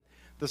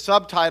The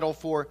subtitle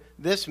for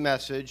this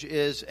message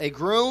is A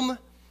Groom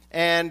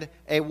and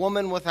a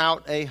Woman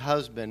Without a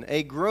Husband.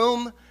 A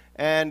groom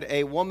and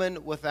a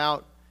woman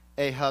without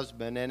a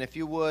husband. And if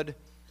you would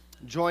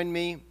join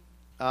me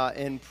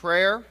in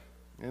prayer,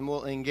 and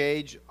we'll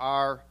engage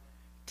our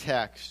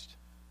text.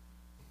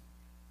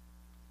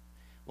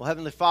 Well,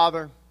 Heavenly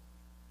Father,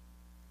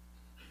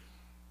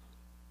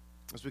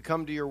 as we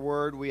come to your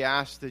word, we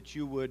ask that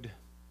you would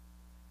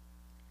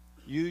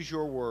use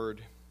your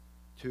word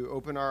to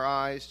open our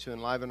eyes, to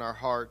enliven our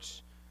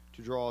hearts,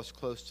 to draw us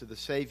close to the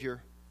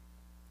Savior,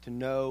 to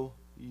know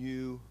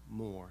you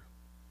more.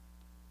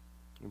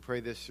 We pray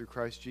this through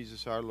Christ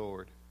Jesus our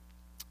Lord.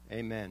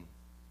 Amen.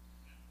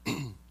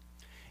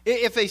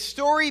 If a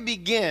story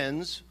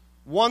begins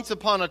once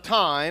upon a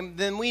time,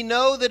 then we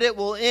know that it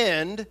will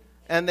end,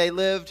 and they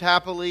lived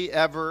happily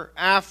ever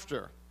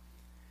after.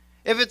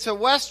 If it's a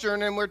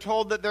Western and we're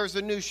told that there's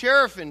a new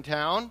sheriff in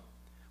town,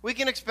 we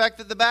can expect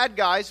that the bad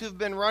guys who've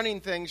been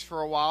running things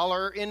for a while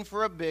are in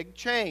for a big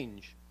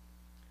change.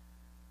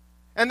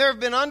 And there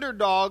have been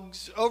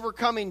underdogs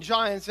overcoming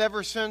giants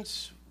ever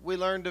since we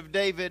learned of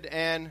David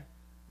and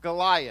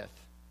Goliath.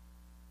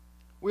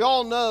 We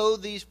all know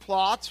these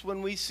plots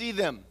when we see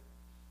them.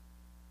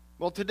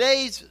 Well,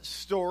 today's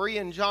story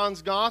in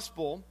John's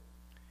Gospel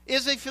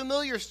is a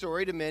familiar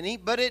story to many,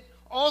 but it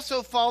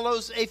also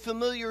follows a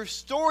familiar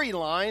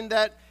storyline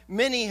that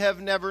many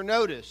have never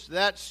noticed.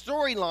 That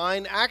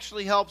storyline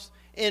actually helps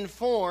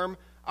inform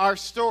our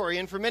story,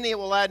 and for many it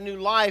will add new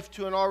life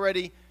to an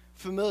already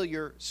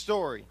familiar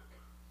story.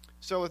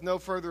 So with no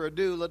further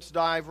ado, let's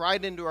dive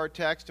right into our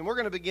text, and we're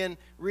going to begin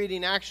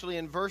reading actually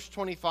in verse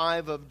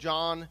 25 of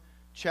John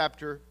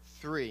chapter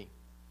 3.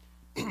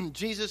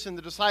 Jesus and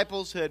the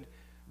disciples had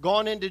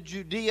gone into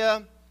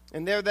Judea,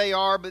 and there they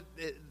are, but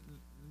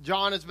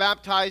John is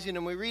baptizing,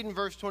 and we read in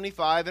verse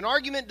 25, an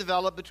argument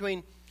developed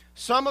between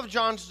some of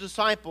John's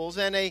disciples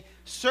and a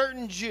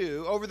certain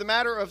Jew over the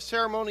matter of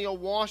ceremonial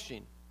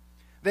washing.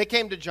 They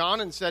came to John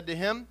and said to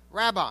him,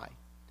 Rabbi,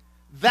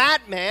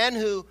 that man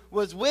who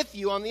was with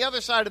you on the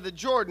other side of the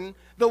Jordan,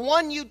 the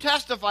one you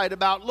testified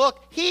about,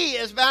 look, he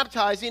is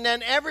baptizing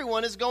and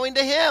everyone is going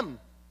to him.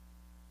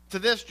 To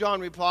this John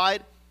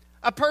replied,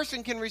 a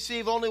person can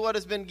receive only what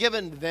has been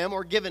given them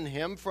or given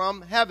him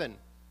from heaven.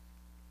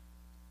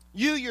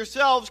 You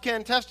yourselves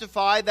can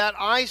testify that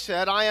I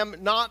said I am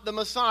not the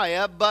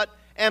Messiah, but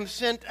am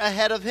sent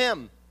ahead of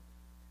him.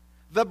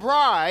 The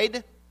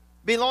bride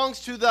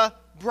belongs to the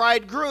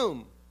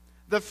bridegroom.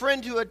 The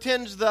friend who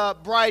attends the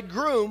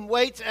bridegroom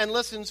waits and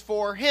listens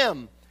for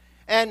him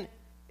and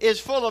is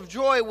full of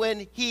joy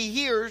when he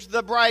hears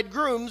the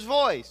bridegroom's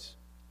voice.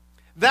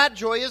 That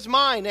joy is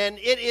mine, and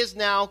it is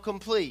now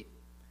complete.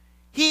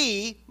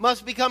 He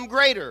must become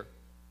greater.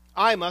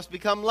 I must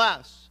become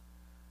less.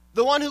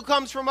 The one who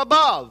comes from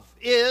above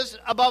is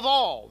above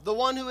all. The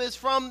one who is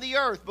from the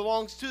earth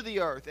belongs to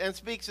the earth and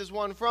speaks as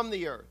one from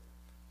the earth.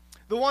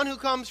 The one who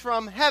comes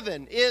from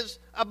heaven is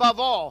above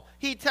all.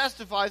 He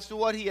testifies to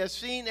what he has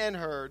seen and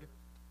heard,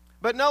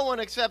 but no one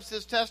accepts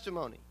his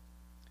testimony.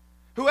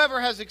 Whoever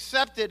has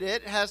accepted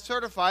it has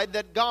certified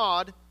that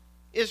God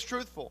is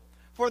truthful.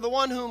 For the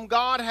one whom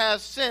God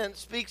has sent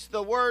speaks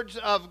the words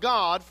of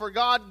God, for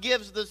God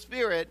gives the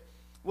Spirit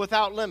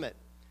without limit.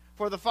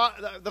 For the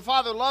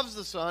Father loves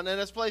the Son and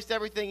has placed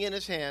everything in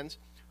his hands.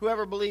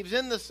 Whoever believes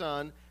in the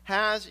Son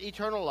has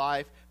eternal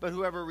life, but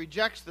whoever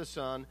rejects the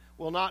Son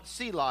will not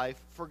see life,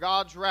 for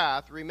God's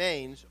wrath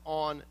remains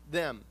on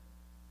them.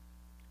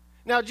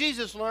 Now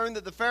Jesus learned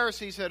that the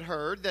Pharisees had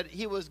heard that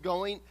he was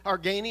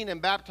gaining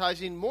and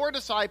baptizing more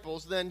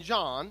disciples than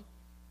John.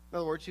 In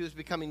other words, he was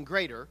becoming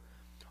greater.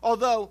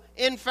 Although,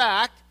 in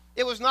fact,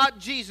 it was not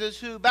Jesus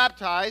who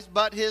baptized,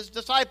 but his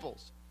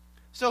disciples.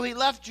 So he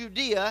left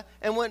Judea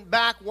and went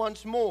back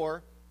once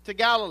more to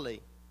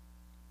Galilee.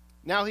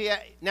 Now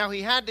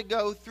he had to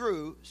go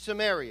through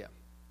Samaria.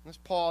 Let's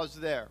pause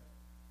there.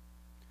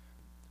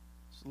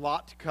 It's a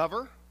lot to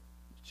cover.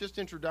 It's just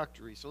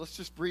introductory, so let's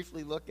just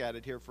briefly look at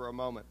it here for a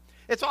moment.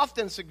 It's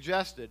often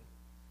suggested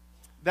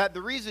that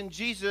the reason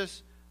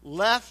Jesus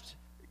left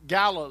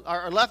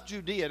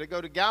Judea to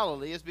go to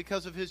Galilee is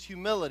because of his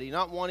humility,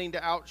 not wanting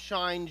to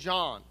outshine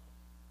John.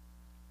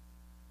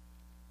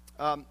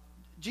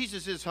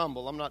 Jesus is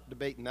humble. I'm not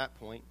debating that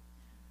point.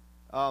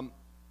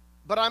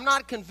 But I'm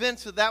not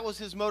convinced that that was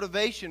his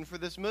motivation for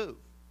this move.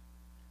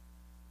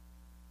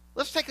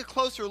 Let's take a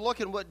closer look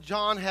at what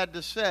John had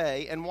to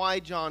say and why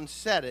John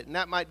said it, and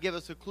that might give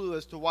us a clue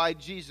as to why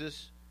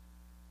Jesus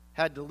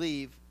had to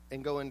leave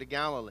and go into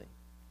Galilee.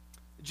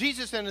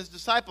 Jesus and his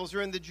disciples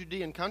are in the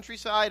Judean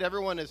countryside.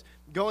 Everyone is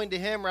going to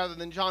him rather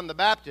than John the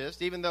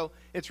Baptist, even though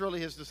it's really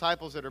his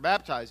disciples that are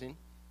baptizing.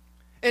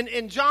 And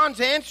in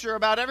John's answer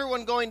about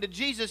everyone going to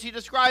Jesus, he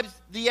describes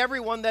the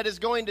everyone that is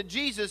going to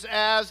Jesus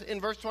as, in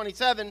verse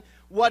 27,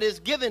 what is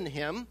given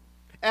him,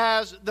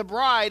 as the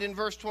bride in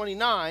verse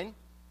 29.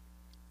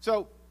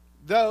 So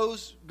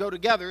those go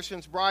together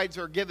since brides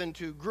are given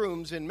to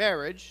grooms in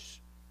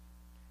marriage.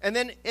 And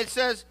then it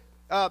says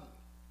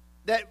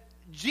that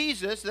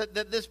Jesus, that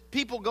this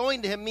people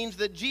going to him means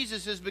that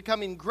Jesus is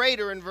becoming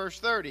greater in verse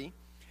 30.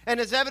 and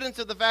is evidence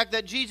of the fact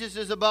that Jesus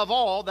is above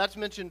all. That's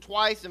mentioned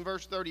twice in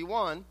verse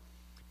 31.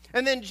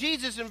 And then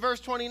Jesus in verse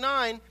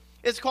 29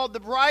 is called the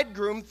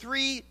bridegroom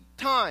 3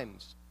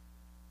 times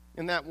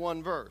in that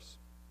one verse.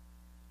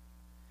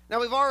 Now,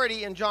 we've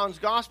already in John's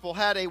gospel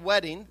had a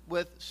wedding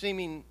with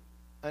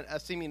a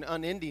seeming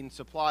unending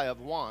supply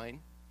of wine.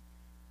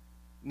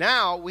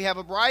 Now we have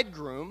a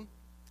bridegroom,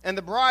 and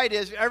the bride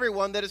is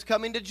everyone that is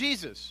coming to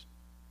Jesus.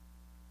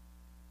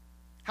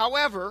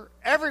 However,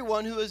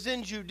 everyone who is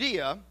in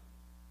Judea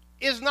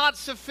is not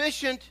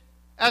sufficient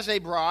as a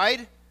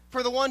bride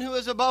for the one who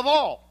is above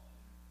all.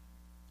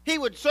 He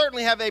would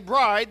certainly have a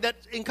bride that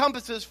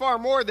encompasses far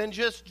more than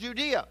just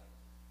Judea.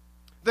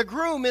 The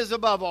groom is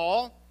above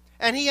all,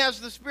 and he has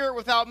the Spirit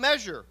without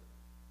measure.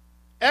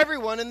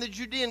 Everyone in the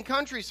Judean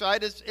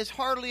countryside is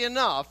hardly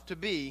enough to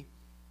be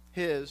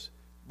his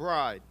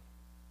bride.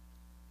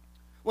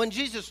 When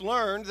Jesus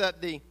learned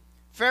that the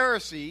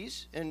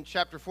Pharisees, in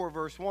chapter 4,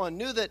 verse 1,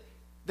 knew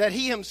that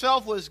he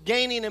himself was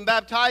gaining and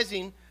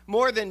baptizing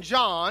more than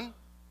John,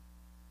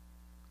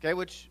 okay,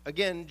 which,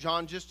 again,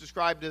 John just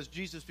described as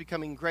Jesus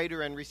becoming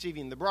greater and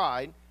receiving the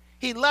bride,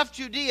 he left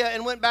Judea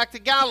and went back to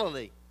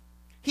Galilee.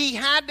 He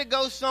had to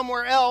go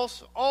somewhere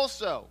else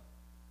also.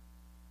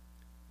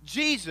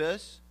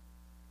 Jesus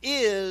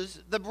is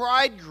the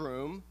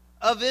bridegroom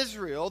of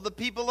Israel, the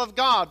people of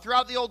God.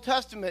 Throughout the Old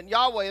Testament,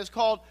 Yahweh is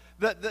called,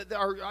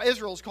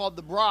 Israel is called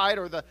the bride,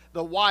 or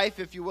the wife,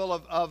 if you will,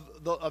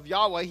 of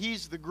Yahweh.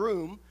 He's the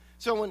groom.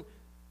 So when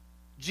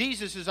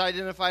Jesus is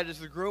identified as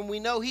the groom, we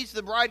know he's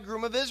the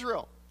bridegroom of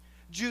Israel.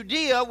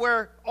 Judea,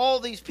 where all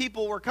these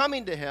people were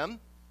coming to him,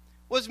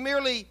 was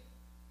merely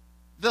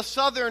the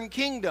southern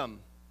kingdom,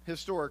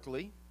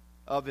 historically,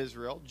 of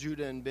Israel,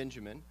 Judah and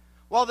Benjamin.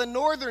 While the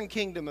northern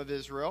kingdom of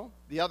Israel,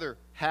 the other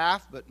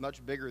half, but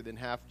much bigger than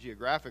half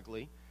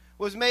geographically,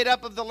 was made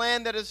up of the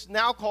land that is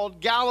now called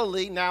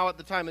Galilee, now at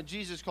the time of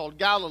Jesus called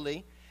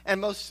Galilee,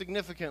 and most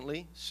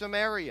significantly,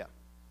 Samaria.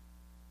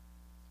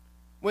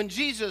 When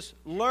Jesus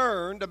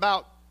learned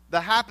about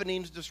the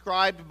happenings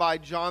described by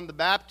John the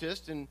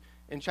Baptist in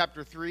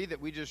chapter 3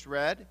 that we just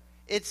read,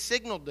 it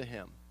signaled to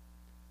him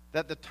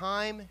that the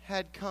time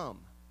had come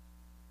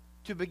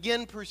to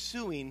begin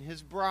pursuing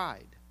his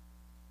bride.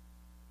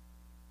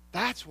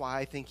 That's why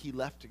I think he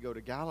left to go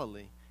to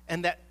Galilee.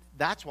 And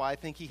that's why I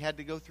think he had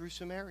to go through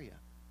Samaria.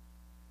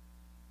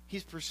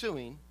 He's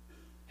pursuing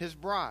his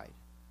bride.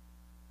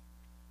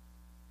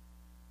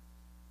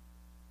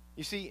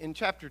 You see, in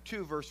chapter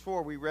 2, verse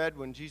 4, we read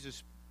when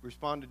Jesus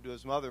responded to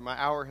his mother, "My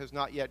hour has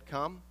not yet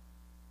come."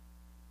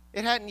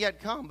 It hadn't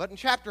yet come. But in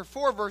chapter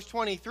 4, verse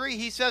 23,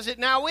 he says it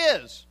now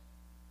is,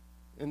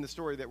 in the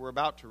story that we're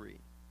about to read.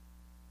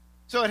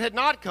 So it had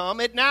not come,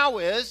 it now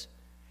is.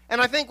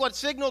 And I think what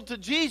signaled to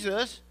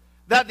Jesus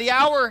that the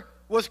hour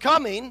was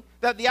coming,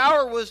 that the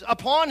hour was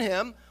upon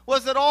him,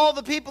 was that all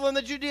the people in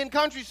the Judean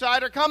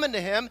countryside are coming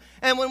to him.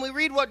 And when we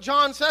read what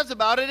John says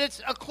about it,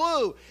 it's a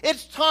clue.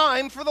 It's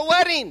time for the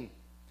wedding.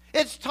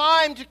 It's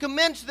time to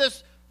commence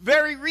this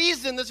very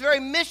reason, this very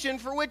mission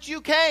for which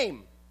you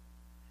came.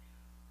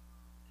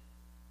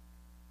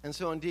 And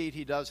so indeed,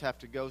 he does have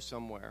to go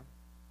somewhere.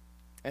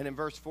 And in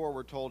verse 4,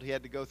 we're told he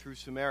had to go through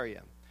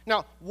Samaria.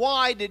 Now,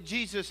 why did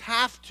Jesus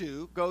have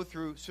to go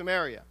through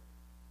Samaria?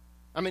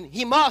 I mean,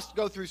 he must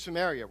go through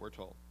Samaria, we're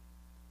told.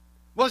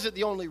 Was it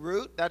the only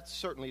route? That's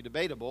certainly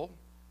debatable.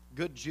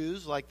 Good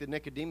Jews, like the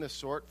Nicodemus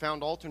sort,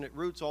 found alternate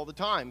routes all the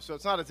time. So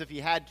it's not as if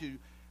he had to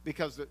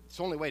because it's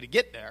the only way to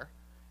get there.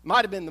 It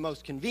might have been the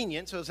most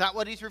convenient. So is that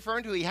what he's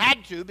referring to? He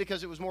had to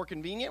because it was more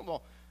convenient?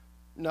 Well,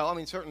 no. I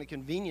mean, certainly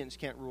convenience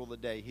can't rule the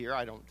day here,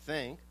 I don't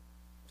think.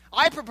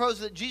 I propose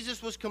that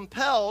Jesus was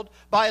compelled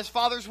by his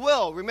Father's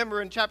will.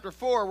 Remember in chapter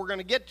 4, we're going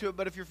to get to it,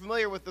 but if you're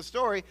familiar with the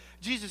story,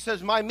 Jesus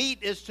says, "My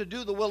meat is to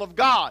do the will of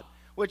God,"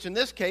 which in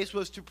this case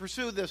was to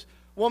pursue this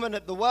woman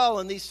at the well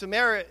and these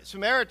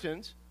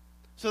Samaritans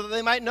so that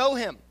they might know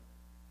him,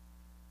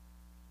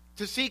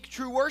 to seek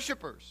true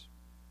worshipers.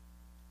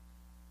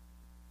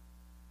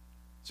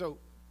 So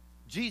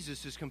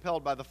Jesus is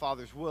compelled by the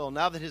Father's will.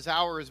 Now that his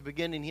hour is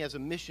beginning, he has a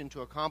mission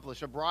to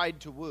accomplish, a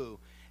bride to woo,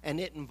 and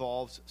it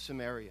involves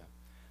Samaria.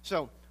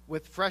 So,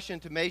 with fresh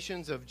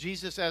intimations of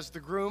Jesus as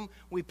the groom,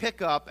 we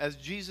pick up as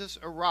Jesus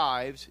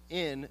arrives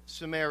in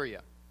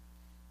Samaria.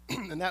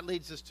 And that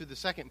leads us to the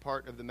second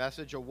part of the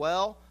message, a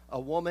well,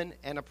 a woman,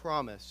 and a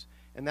promise.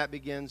 And that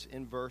begins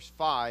in verse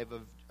 5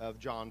 of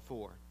John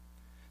 4.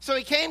 So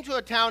he came to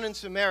a town in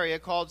Samaria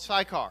called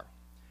Sychar,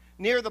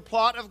 near the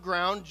plot of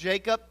ground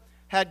Jacob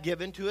had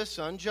given to his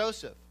son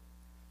Joseph.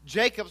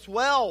 Jacob's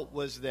well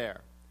was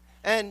there.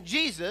 And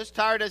Jesus,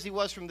 tired as he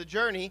was from the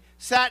journey,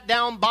 sat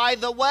down by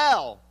the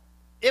well.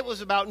 It was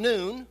about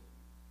noon.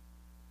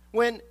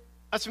 When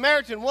a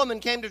Samaritan woman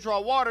came to draw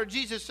water,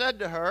 Jesus said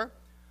to her,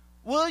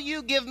 "Will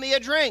you give me a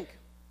drink?"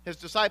 His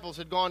disciples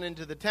had gone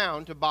into the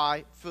town to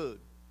buy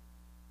food.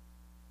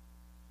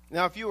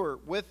 Now, if you were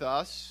with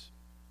us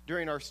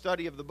during our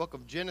study of the book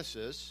of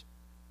Genesis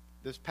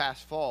this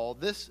past fall,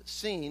 this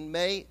scene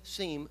may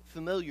seem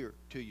familiar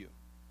to you.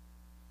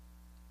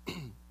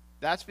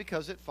 That's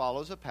because it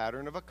follows a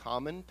pattern of a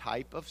common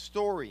type of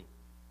story.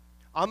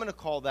 I'm going to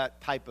call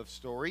that type of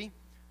story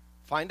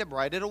Find a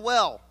Bride at a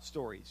Well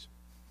stories.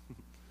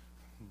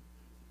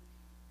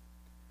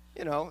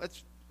 You know,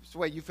 it's the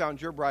way you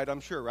found your bride, I'm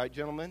sure, right,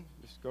 gentlemen?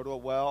 Just go to a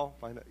well,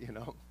 find it, you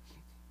know.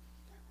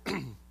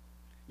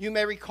 You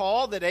may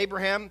recall that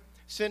Abraham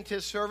sent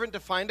his servant to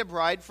find a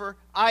bride for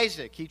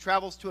Isaac. He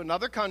travels to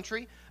another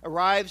country,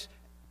 arrives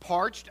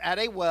parched at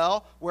a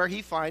well where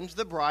he finds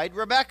the bride,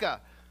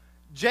 Rebekah.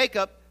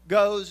 Jacob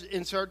goes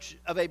in search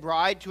of a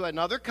bride to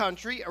another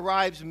country,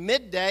 arrives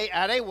midday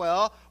at a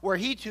well where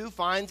he too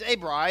finds a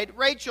bride,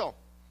 Rachel.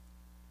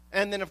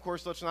 And then, of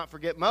course, let's not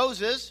forget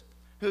Moses,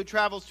 who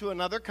travels to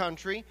another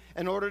country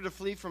in order to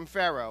flee from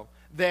Pharaoh.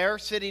 There,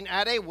 sitting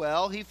at a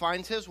well, he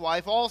finds his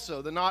wife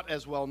also, the not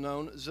as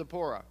well-known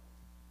Zipporah.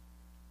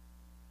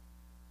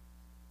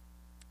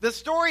 The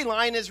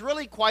storyline is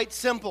really quite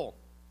simple.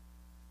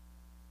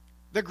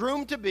 The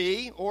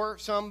groom-to-be, or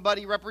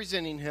somebody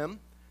representing him,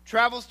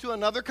 travels to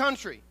another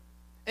country,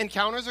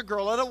 encounters a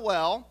girl at a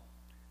well,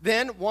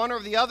 then one or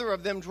the other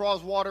of them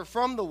draws water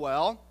from the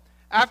well,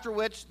 after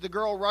which the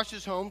girl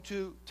rushes home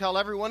to tell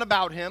everyone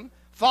about him,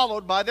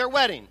 followed by their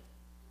wedding.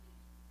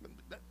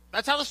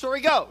 That's how the story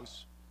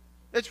goes.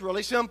 It's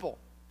really simple.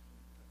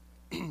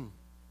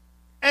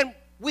 And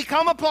we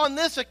come upon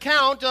this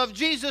account of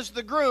Jesus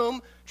the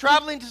groom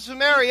traveling to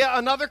Samaria,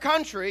 another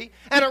country,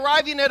 and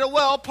arriving at a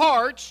well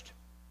parched,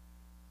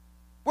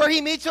 where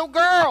he meets a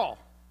girl.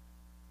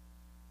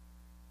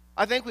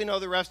 I think we know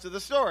the rest of the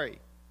story.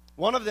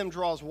 One of them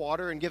draws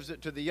water and gives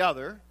it to the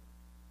other.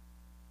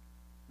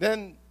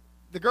 Then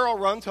the girl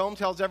runs home,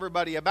 tells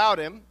everybody about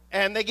him,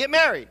 and they get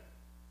married.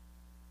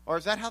 Or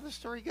is that how the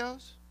story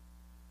goes?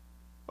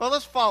 Well,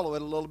 let's follow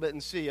it a little bit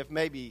and see if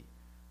maybe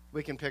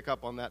we can pick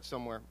up on that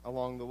somewhere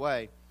along the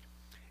way.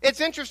 It's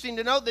interesting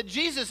to note that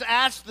Jesus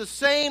asked the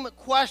same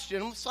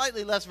question,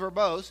 slightly less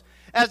verbose,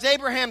 as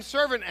Abraham's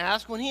servant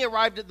asked when he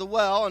arrived at the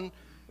well and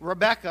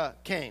Rebekah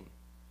came.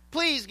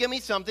 Please give me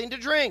something to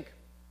drink.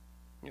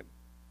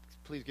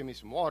 Please give me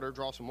some water.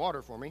 Draw some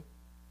water for me.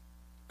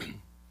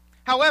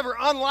 However,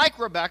 unlike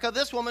Rebekah,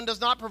 this woman does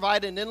not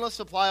provide an endless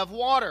supply of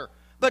water.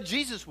 But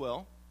Jesus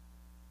will.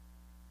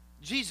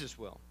 Jesus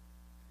will.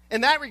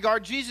 In that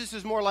regard, Jesus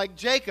is more like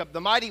Jacob,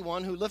 the mighty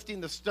one who,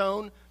 lifting the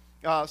stone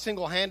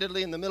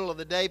single-handedly in the middle of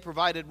the day,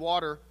 provided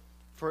water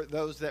for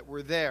those that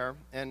were there,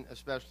 and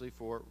especially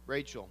for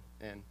Rachel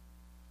and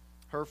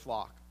her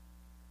flock.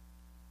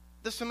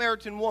 The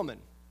Samaritan woman.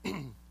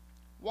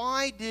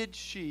 Why did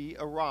she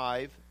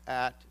arrive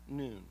at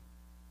noon?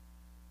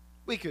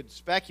 We could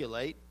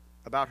speculate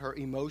about her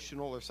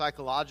emotional or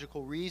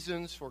psychological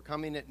reasons for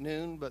coming at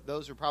noon, but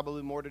those are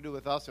probably more to do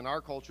with us in our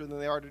culture than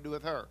they are to do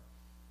with her.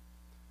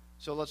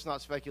 So let's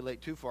not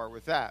speculate too far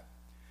with that.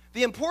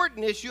 The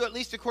important issue, at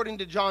least according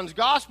to John's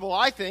gospel,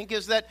 I think,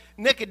 is that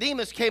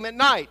Nicodemus came at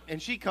night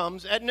and she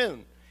comes at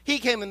noon. He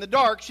came in the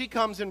dark, she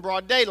comes in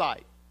broad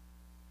daylight,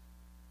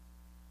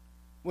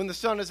 when the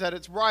sun is at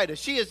its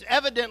brightest. She is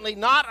evidently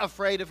not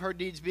afraid of her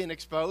deeds being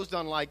exposed,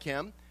 unlike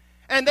him,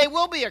 and they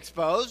will be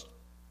exposed.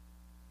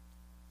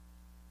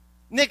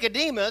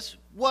 Nicodemus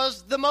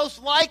was the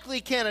most likely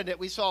candidate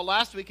we saw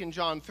last week in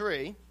John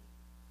 3,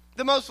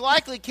 the most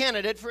likely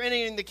candidate for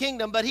entering the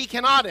kingdom, but he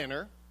cannot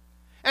enter.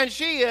 And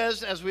she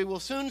is, as we will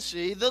soon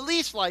see, the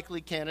least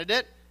likely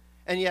candidate,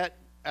 and yet,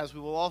 as we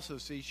will also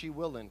see, she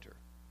will enter.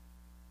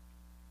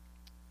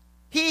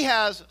 He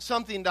has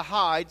something to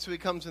hide, so he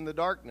comes in the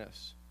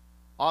darkness.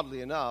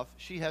 Oddly enough,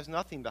 she has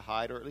nothing to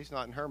hide, or at least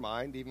not in her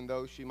mind, even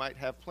though she might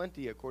have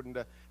plenty according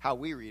to how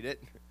we read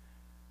it,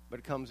 but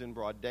it comes in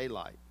broad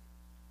daylight.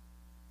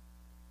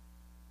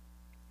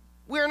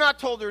 We are not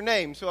told her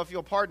name, so if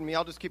you'll pardon me,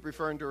 I'll just keep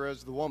referring to her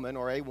as the woman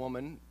or a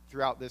woman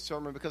throughout this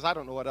sermon, because I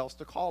don't know what else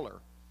to call her,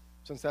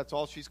 since that's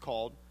all she's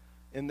called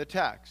in the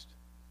text.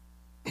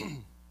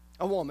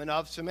 A woman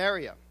of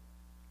Samaria.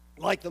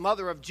 Like the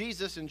mother of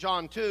Jesus in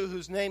John 2,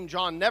 whose name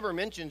John never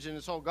mentions in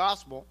his whole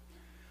gospel,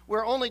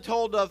 we're only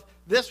told of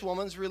this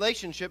woman's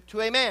relationship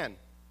to a man,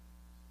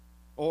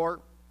 or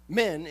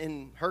men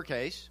in her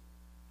case,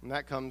 and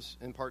that comes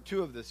in part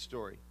 2 of this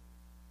story.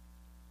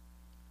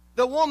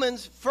 The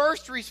woman's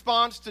first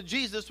response to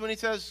Jesus when he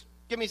says,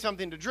 give me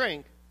something to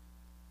drink,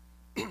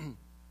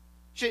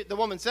 the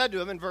woman said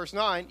to him in verse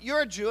 9,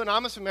 you're a Jew and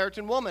I'm a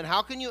Samaritan woman.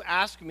 How can you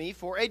ask me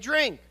for a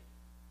drink?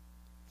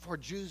 For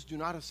Jews do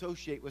not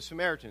associate with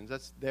Samaritans.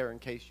 That's there in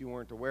case you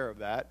weren't aware of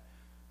that.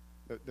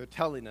 They're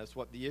telling us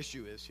what the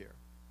issue is here.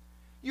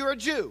 You're a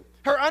Jew.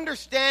 Her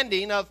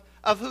understanding of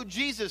who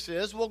Jesus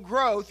is will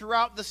grow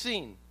throughout the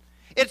scene.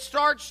 It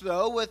starts,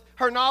 though, with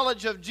her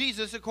knowledge of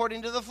Jesus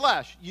according to the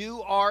flesh.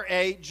 You are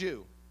a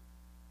Jew.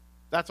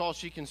 That's all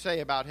she can say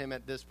about him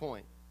at this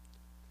point.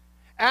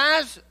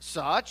 As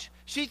such,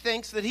 she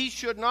thinks that he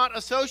should not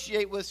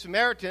associate with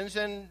Samaritans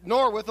and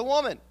nor with a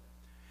woman.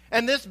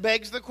 And this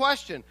begs the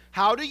question,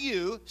 how do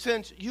you,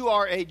 since you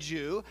are a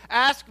Jew,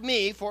 ask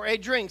me for a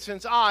drink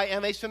since I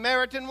am a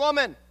Samaritan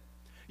woman?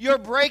 You're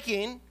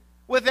breaking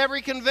with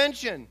every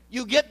convention.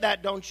 You get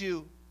that, don't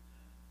you?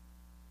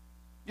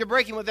 You're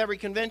breaking with every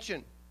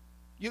convention.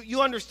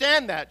 You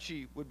understand that,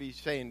 she would be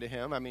saying to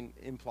him,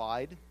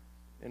 implied.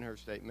 in her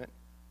statement.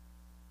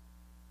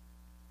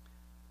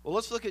 Well,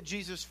 let's look at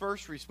Jesus'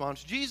 first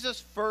response. Jesus'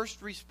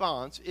 first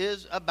response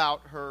is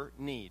about her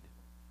need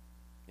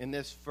in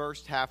this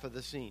first half of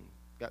the scene.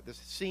 This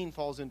scene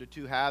falls into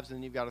two halves, and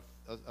then you've got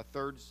a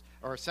third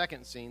or a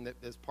second scene that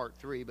is part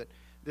 3, but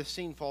this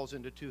scene falls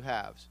into two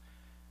halves.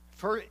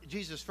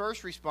 Jesus'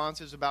 first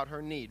response is about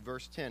her need.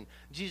 Verse 10,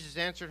 Jesus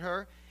answered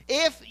her,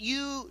 if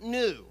you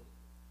knew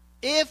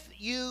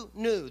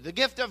the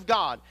gift of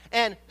God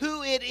and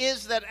who it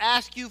is that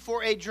asks you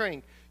for a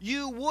drink,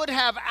 you would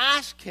have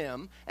asked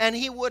him, and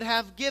he would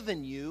have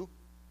given you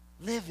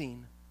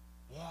living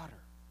water.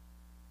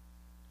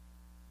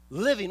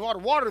 Living water.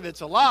 Water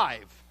that's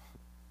alive.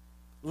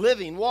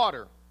 Living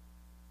water.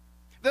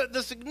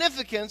 The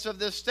significance of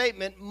this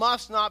statement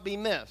must not be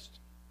missed.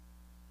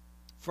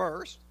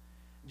 First,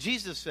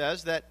 Jesus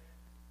says that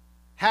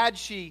had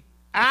she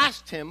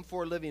asked him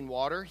for living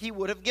water, he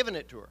would have given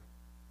it to her.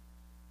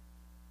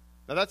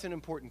 Now, that's an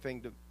important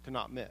thing to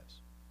not miss.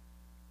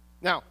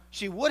 Now,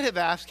 she would have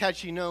asked had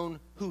she known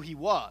who he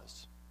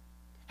was.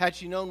 Had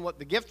she known what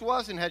the gift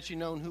was, and had she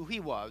known who he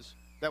was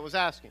that was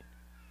asking.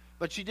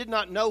 But she did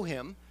not know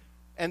him,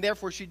 and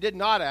therefore she did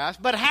not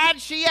ask. But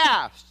had she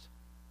asked,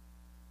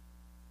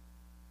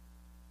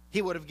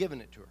 he would have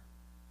given it to her.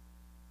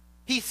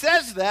 He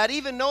says that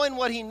even knowing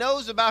what he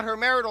knows about her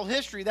marital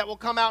history that will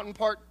come out in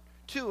part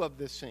 2 of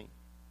this scene.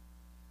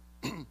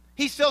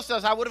 He still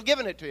says, I would have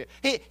given it to you.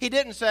 He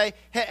didn't say,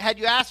 had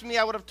you asked me,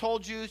 I would have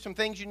told you some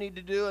things you need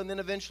to do, and then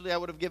eventually I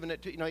would have given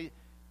it to you. No,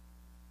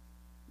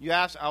 you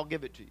ask, I'll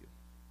give it to you.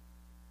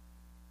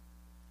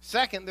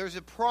 Second, there's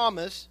a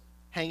promise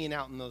hanging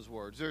out in those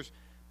words. There's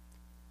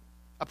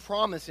a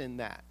promise in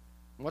that.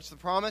 And what's the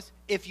promise?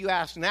 If you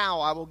ask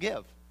now, I will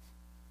give.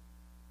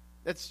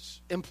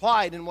 That's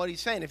implied in what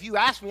he's saying. If you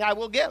ask me, I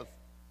will give.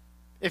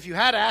 If you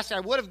had asked, I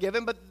would have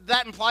given, but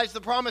that implies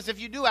the promise. If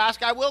you do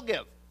ask, I will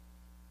give.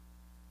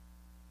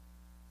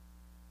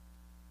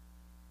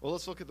 Well,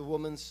 let's look at the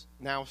woman's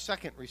now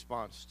second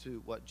response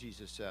to what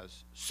Jesus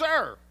says.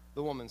 Sir,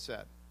 the woman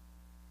said,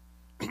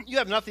 you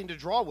have nothing to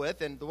draw with,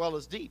 and the well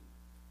is deep.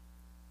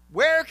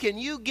 Where can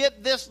you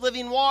get this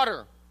living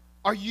water?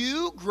 Are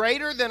you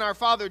greater than our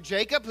father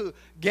Jacob, who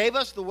gave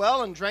us the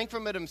well and drank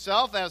from it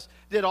himself, as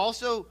did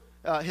also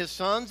his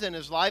sons and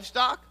his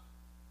livestock?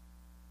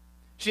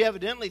 She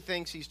evidently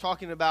thinks he's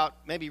talking about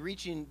maybe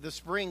reaching the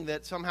spring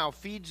that somehow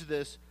feeds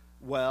this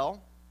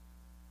well,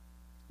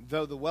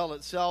 though the well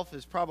itself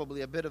is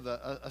probably a bit of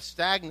a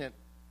stagnant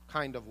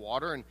kind of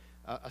water, and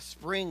a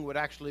spring would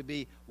actually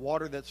be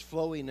water that's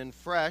flowing and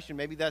fresh, and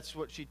maybe that's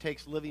what she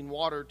takes living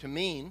water to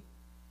mean,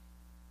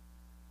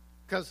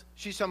 because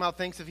she somehow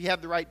thinks if he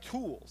had the right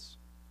tools,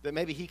 that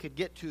maybe he could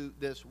get to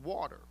this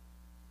water.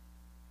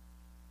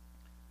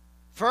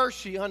 First,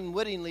 she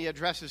unwittingly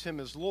addresses him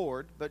as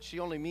Lord, but she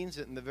only means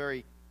it in the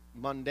very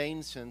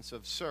mundane sense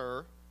of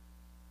sir.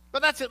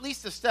 But that's at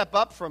least a step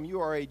up from you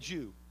are a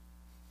Jew.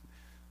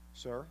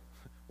 Sir.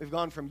 We've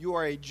gone from you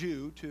are a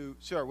Jew to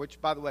sir,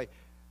 which, by the way,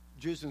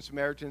 Jews and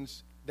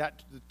Samaritans, the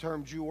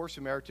term Jew or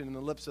Samaritan in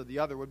the lips of the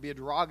other would be a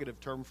derogative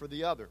term for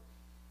the other.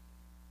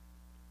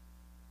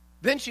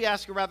 Then she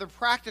asks a rather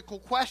practical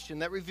question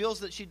that reveals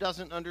that she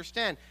doesn't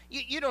understand.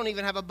 You don't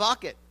even have a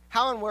bucket.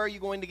 How and where are you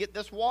going to get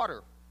this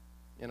water,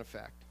 in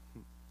effect?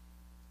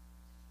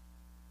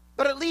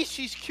 But at least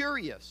she's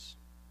curious.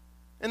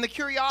 And the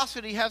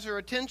curiosity has her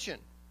attention.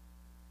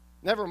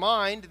 Never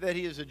mind that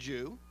he is a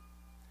Jew.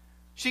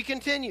 She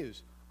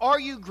continues,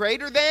 are you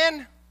greater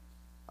than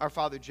our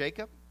father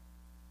Jacob?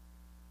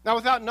 Now,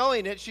 without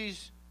knowing it,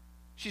 she's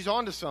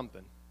onto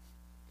something.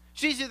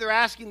 She's either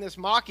asking this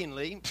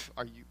mockingly,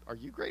 are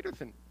you greater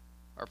than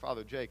our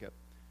father Jacob?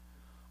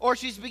 Or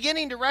she's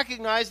beginning to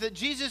recognize that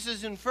Jesus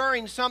is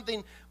inferring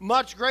something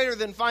much greater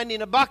than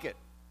finding a bucket.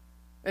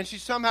 And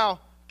she's somehow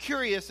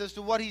curious as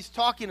to what he's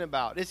talking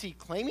about. Is he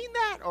claiming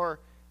that, or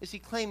is he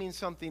claiming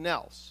something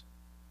else?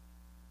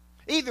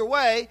 Either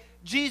way,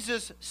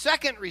 Jesus'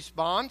 second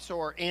response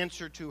or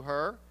answer to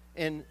her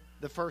in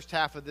the first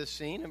half of this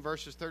scene, in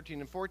verses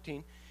 13 and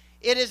 14,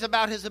 it is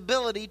about his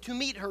ability to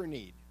meet her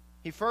need.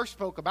 He first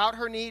spoke about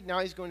her need, now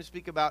he's going to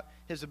speak about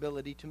his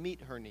ability to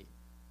meet her need.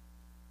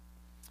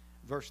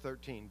 Verse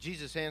 13,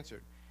 Jesus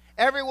answered,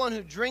 everyone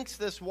who drinks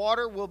this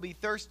water will be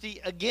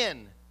thirsty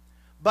again,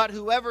 but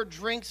whoever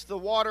drinks the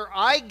water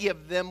I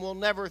give them will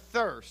never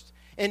thirst.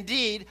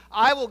 Indeed,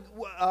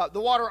 the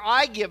water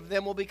I give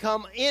them will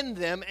become in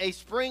them a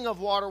spring of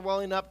water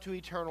welling up to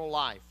eternal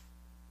life.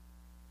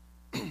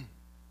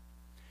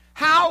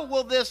 How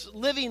will this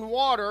living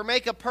water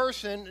make a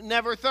person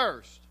never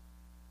thirst?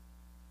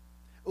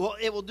 Well,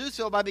 it will do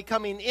so by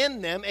becoming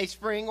in them a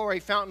spring or a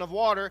fountain of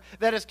water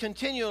that is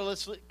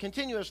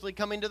continuously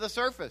coming to the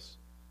surface.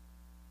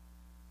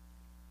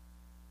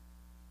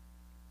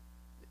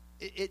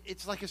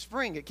 It's like a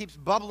spring. It keeps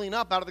bubbling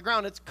up out of the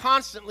ground. It's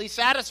constantly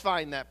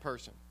satisfying that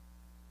person.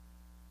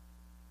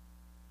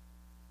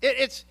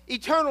 It's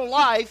eternal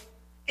life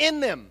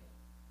in them.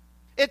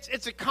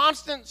 It's a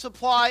constant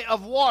supply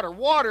of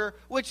water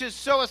which is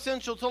so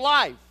essential to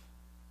life.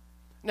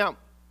 Now,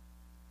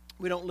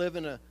 we don't live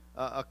in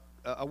a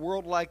a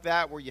world like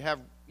that where you have,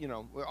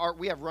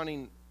 we have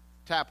running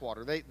tap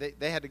water.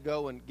 They had to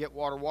go and get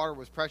water. Water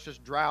was precious.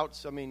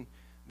 Droughts, I mean,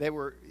 they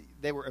were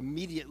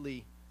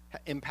immediately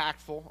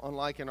impactful,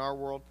 unlike in our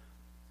world.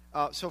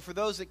 So for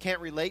those that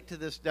can't relate to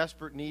this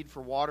desperate need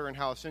for water and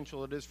how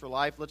essential it is for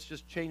life, let's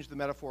just change the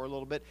metaphor a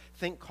little bit.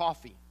 Think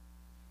coffee.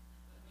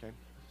 Okay?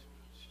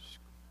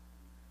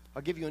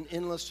 I'll give you an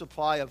endless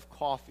supply of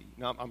coffee.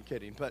 No, I'm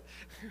kidding, but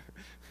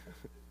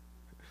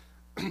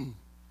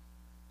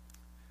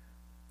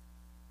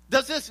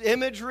does this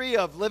imagery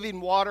of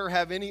living water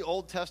have any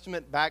Old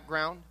Testament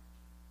background?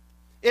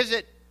 Is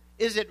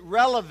it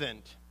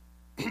relevant?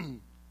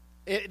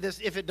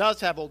 If it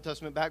does have Old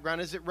Testament background,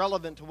 is it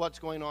relevant to what's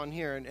going on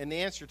here? And the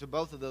answer to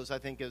both of those, I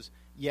think, is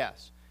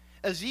yes.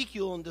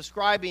 Ezekiel, in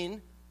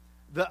describing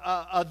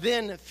a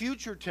then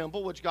future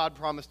temple, which God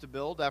promised to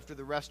build after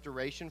the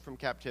restoration from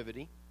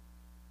captivity.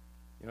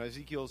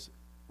 Ezekiel's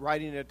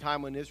writing at a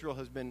time when Israel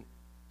has been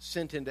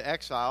sent into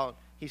exile.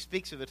 He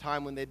speaks of a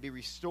time when they'd be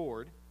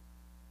restored.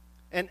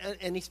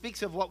 And he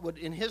speaks of what would,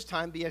 in his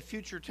time, be a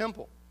future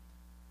temple.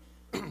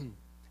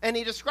 And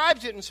he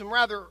describes it in some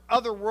rather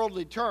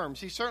otherworldly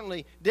terms. He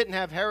certainly didn't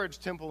have Herod's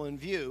temple in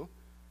view.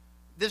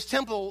 This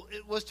temple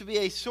was to be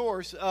a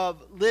source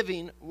of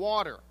living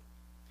water.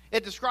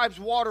 It describes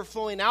water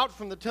flowing out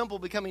from the temple,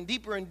 becoming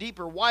deeper and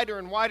deeper, wider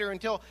and wider,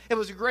 until it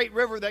was a great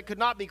river that could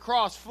not be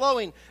crossed,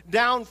 flowing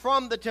down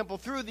from the temple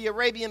through the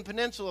Arabian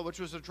Peninsula, which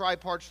was a dry,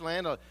 parched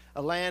land,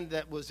 a land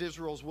that was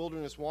Israel's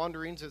wilderness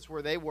wanderings. That's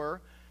where they were.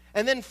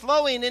 And then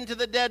flowing into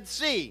the Dead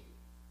Sea.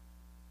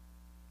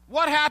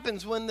 What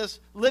happens when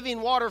this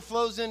living water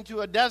flows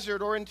into a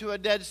desert or into a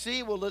Dead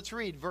Sea? Well, let's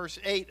read verse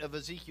 8 of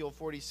Ezekiel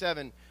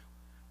 47.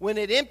 When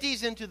it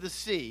empties into the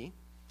sea,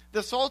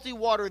 the salty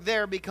water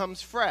there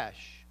becomes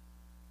fresh.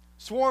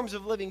 Swarms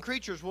of living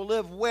creatures will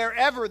live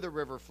wherever the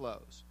river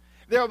flows.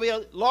 There will be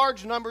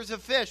large numbers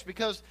of fish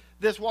because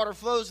this water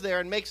flows there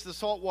and makes the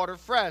salt water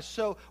fresh.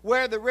 So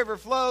where the river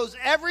flows,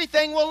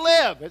 everything will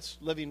live. It's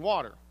living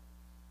water.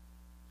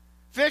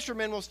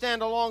 Fishermen will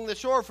stand along the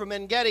shore from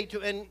En-Gedi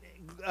to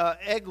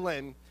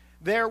Eglaim.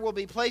 There will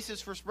be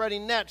places for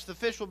spreading nets. The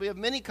fish will be of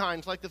many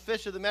kinds, like the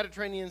fish of the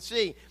Mediterranean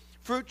Sea.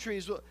 Fruit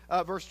trees,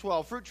 verse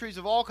 12, fruit trees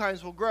of all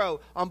kinds will grow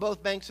on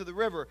both banks of the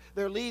river.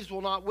 Their leaves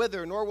will not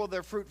wither, nor will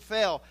their fruit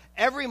fail.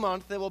 Every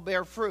month they will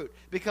bear fruit,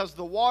 because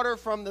the water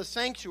from the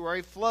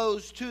sanctuary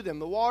flows to them.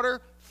 The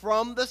water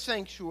from the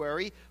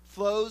sanctuary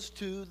flows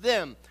to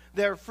them.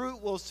 Their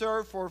fruit will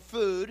serve for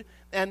food,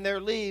 and their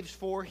leaves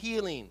for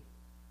healing.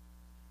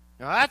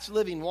 Now that's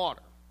living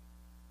water.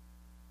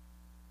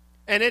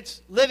 And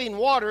it's living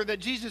water that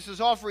Jesus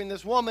is offering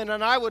this woman,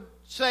 and I would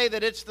say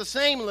that it's the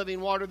same living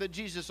water that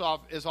Jesus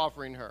is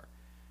offering her.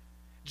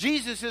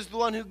 Jesus is the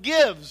one who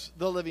gives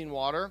the living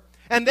water,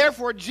 and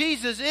therefore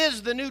Jesus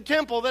is the new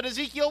temple that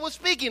Ezekiel was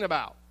speaking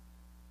about.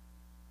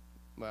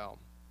 Well,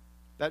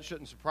 that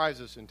shouldn't surprise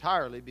us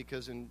entirely,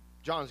 because in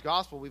John's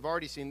Gospel we've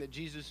already seen that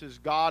Jesus is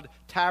God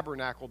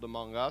tabernacled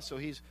among us, so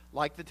he's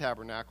like the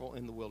tabernacle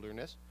in the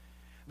wilderness.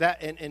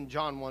 That in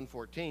John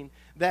 1:14,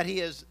 that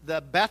he is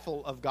the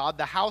Bethel of God,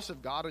 the house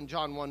of God in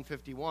John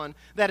 1:51,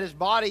 that his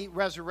body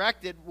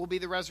resurrected will be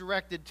the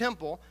resurrected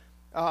temple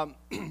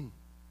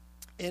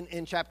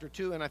in chapter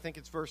 2, and I think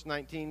it's verse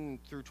 19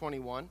 through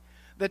 21.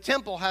 The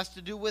temple has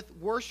to do with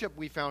worship,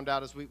 we found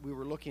out as we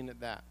were looking at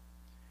that.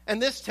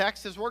 And this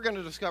text, as we're going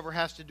to discover,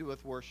 has to do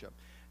with worship.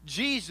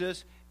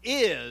 Jesus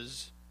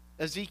is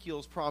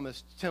Ezekiel's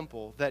promised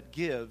temple that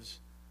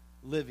gives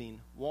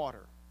living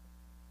water.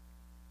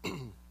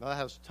 Now, that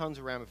has tons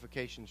of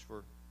ramifications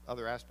for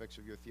other aspects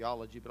of your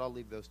theology, but I'll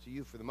leave those to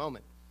you for the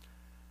moment.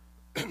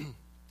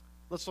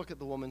 Let's look at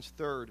the woman's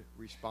third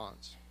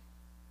response.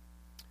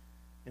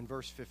 In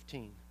verse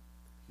 15,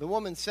 the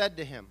woman said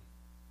to him,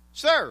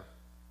 "Sir,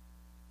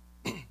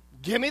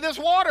 give me this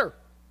water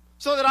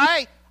so that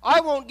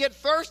I won't get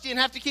thirsty and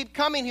have to keep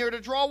coming here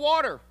to draw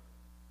water."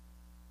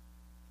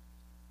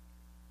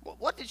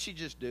 What did she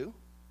just do?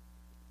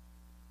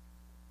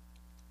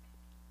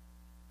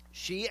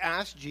 She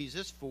asked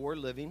Jesus for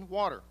living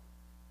water.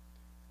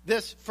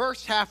 This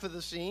first half of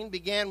the scene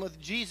began with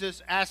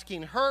Jesus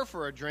asking her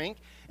for a drink,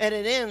 and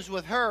it ends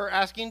with her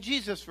asking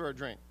Jesus for a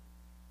drink.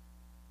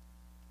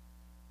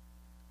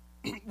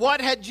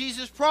 What had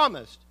Jesus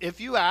promised?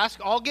 If you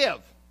ask, I'll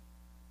give.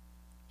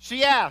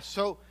 She asked,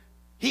 so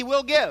he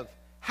will give.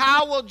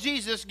 How will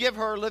Jesus give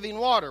her living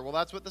water? Well,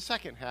 that's what the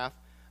second half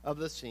of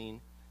the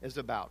scene is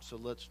about. So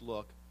let's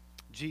look.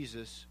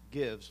 Jesus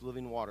gives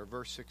living water.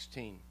 Verse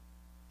 16.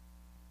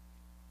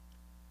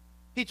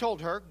 He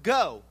told her,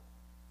 "Go,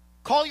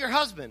 call your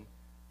husband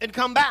and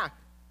come back."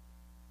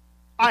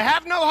 "I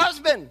have no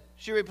husband,"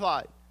 she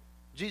replied.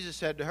 Jesus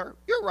said to her,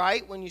 "You're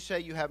right when you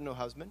say you have no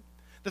husband.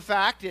 The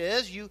fact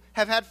is, you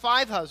have had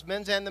 5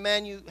 husbands, and the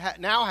man you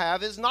now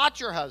have is not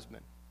your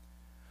husband.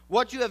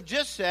 What you have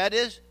just said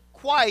is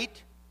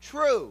quite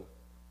true."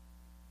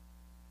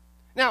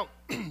 Now,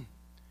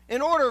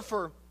 in order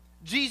for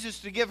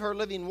Jesus to give her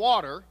living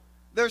water,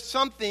 there's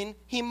something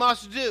he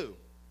must do.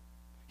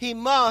 He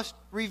must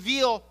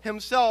reveal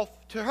himself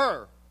to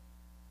her.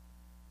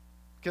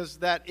 Because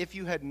that if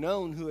you had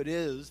known who it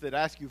is that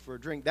asked you for a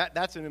drink,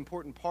 that's an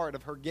important part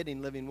of her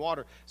getting living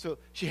water. So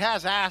she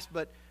has asked,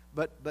 but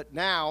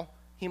now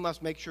he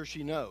must make sure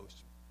she knows.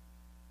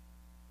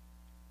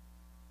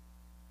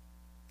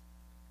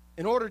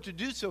 In order to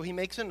do so, he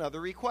makes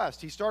another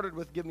request. He started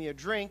with, give me a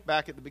drink,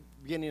 back at the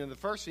beginning of the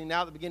first scene.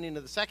 Now at the beginning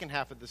of the second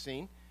half of the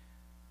scene,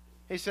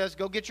 he says,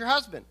 go get your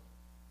husband.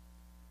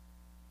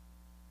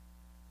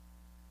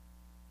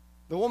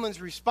 The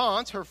woman's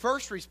response, her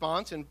first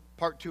response in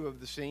part 2 of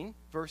the scene,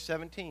 verse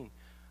 17.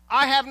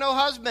 I have no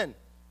husband.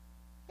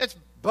 It's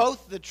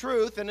both the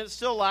truth and it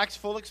still lacks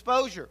full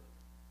exposure.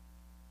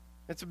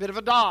 It's a bit of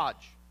a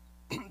dodge.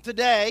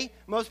 Today,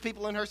 most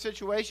people in her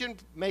situation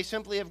may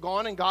simply have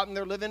gone and gotten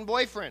their live-in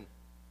boyfriend.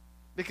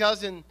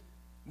 Because in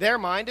their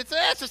mind,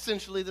 that's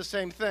essentially the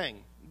same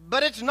thing.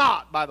 But it's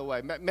not, by the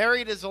way.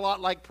 Married is a lot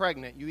like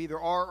pregnant. You either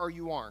are or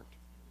you aren't.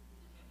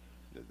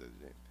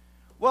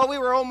 Well, we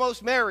were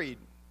almost married.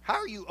 How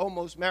are you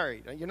almost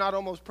married? You're not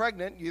almost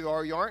pregnant. You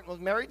are or you aren't. Well,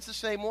 married's the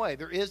same way.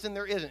 There is and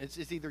there isn't.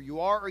 It's either you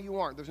are or you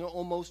aren't. There's no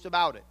almost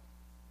about it.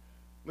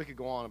 We could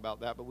go on about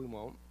that, but we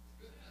won't.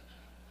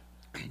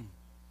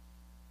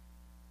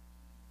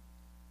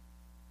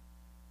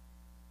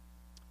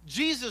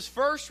 Jesus'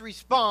 first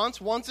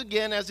response, once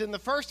again, as in the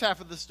first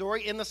half of the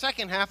story, in the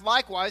second half,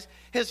 likewise,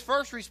 his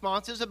first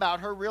response is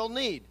about her real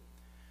need.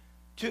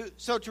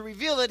 So to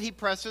reveal it, he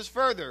presses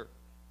further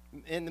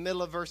in the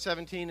middle of verse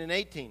 17 and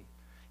 18.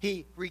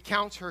 He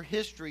recounts her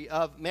history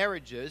of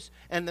marriages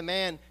and the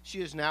man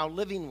she is now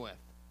living with.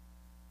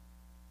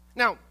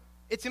 Now,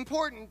 it's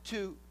important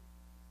to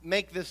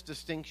make this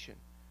distinction.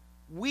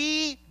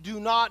 We do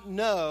not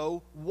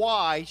know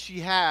why she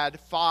had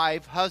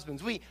 5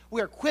 husbands. We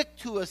are quick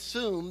to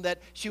assume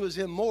that she was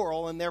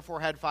immoral and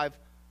therefore had 5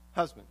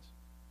 husbands.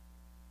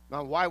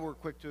 Now, why we're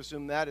quick to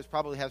assume that is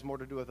probably has more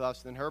to do with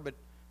us than her, but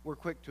we're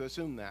quick to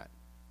assume that.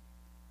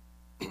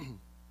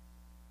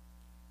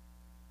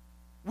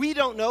 We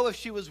don't know if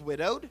she was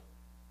widowed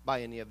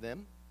by any of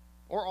them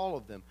or all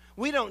of them.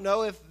 We don't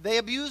know if they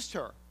abused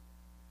her.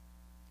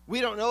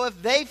 We don't know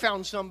if they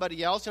found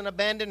somebody else and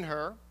abandoned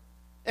her.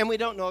 And we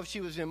don't know if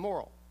she was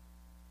immoral.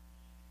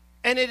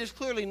 And it is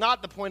clearly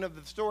not the point of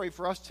the story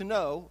for us to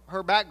know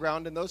her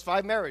background in those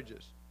 5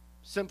 marriages.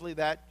 Simply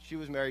that she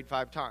was married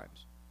 5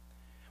 times.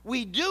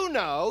 We do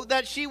know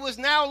that she was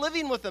now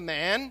living with a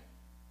man.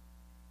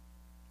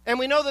 And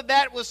we know that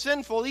that was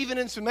sinful even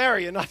in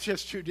Samaria, not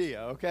just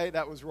Judea. Okay,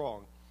 that was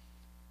wrong.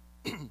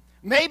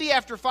 Maybe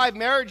after 5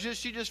 marriages,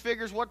 she just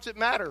figures, what's it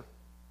matter?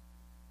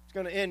 It's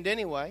going to end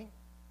anyway.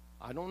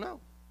 I don't know.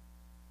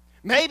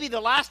 Maybe the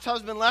last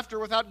husband left her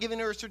without giving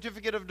her a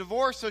certificate of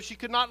divorce, so she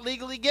could not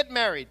legally get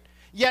married.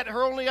 Yet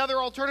her only other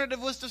alternative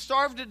was to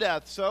starve to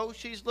death. So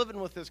she's living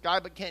with this guy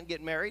but can't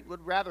get married.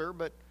 Would rather,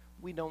 but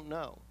we don't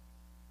know.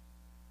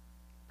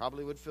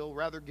 Probably would feel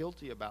rather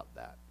guilty about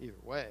that either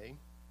way.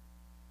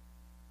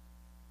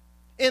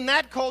 In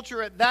that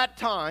culture at that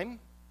time,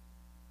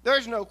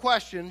 there's no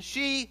question,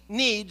 she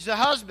needs a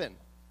husband.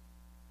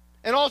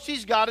 And all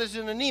she's got is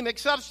an anemic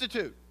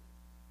substitute.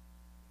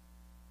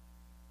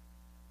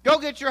 Go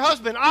get your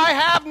husband. I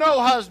have no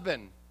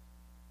husband.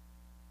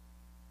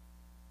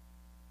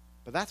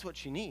 But that's what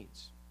she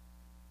needs.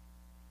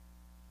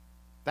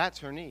 That's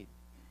her need.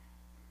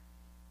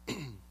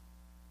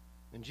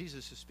 And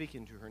Jesus is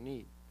speaking to her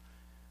need.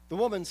 The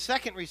woman's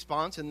second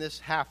response in this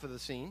half of the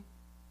scene,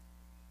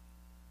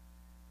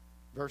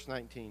 verse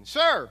 19.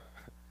 Sir,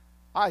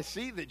 I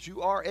see that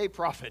you are a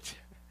prophet.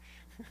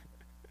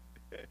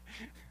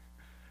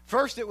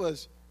 First it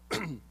was,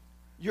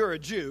 you're a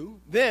Jew.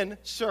 Then,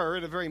 sir,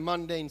 in a very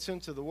mundane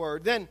sense of the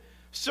word. Then,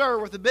 sir,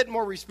 with a bit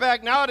more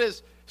respect. Now it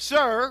is,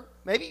 sir,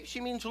 maybe she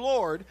means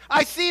Lord.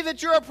 I see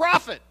that you're a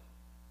prophet.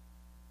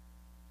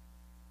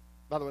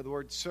 By the way, the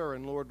word sir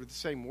and Lord were the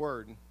same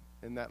word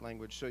in that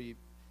language. So you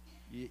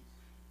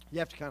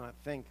have to kind of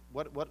think,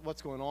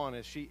 what's going on?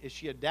 Is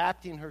she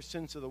adapting her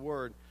sense of the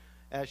word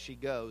as she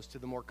goes to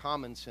the more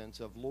common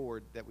sense of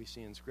Lord that we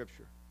see in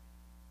Scripture?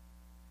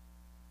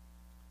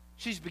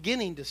 She's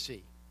beginning to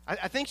see.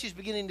 I think she's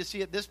beginning to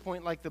see at this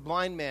point like the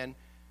blind man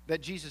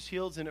that Jesus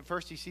heals, and at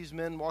first he sees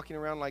men walking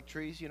around like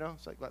trees,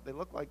 It's like they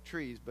look like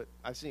trees, but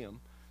I see them,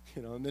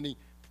 and then he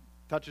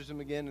touches them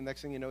again, and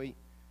next thing you know,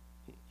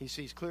 he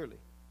sees clearly.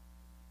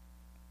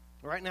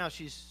 Right now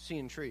she's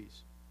seeing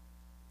trees.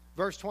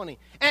 Verse 20.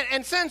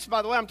 And since,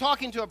 by the way, I'm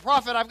talking to a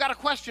prophet, I've got a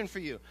question for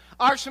you.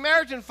 Our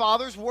Samaritan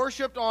fathers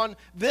worshipped on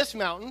this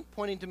mountain,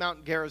 pointing to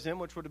Mount Gerizim,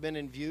 which would have been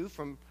in view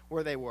from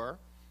where they were.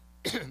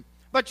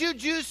 But you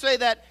Jews say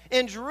that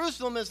in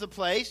Jerusalem is the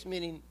place,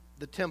 meaning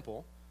the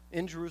temple.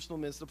 In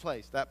Jerusalem is the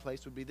place. That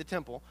place would be the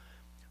temple,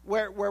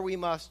 where we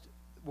must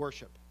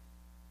worship.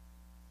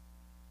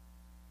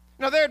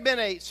 Now, there had been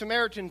a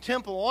Samaritan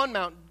temple on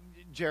Mount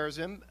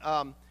Gerizim,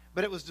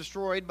 but it was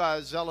destroyed by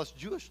a zealous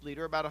Jewish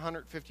leader about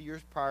 150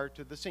 years prior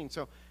to the scene.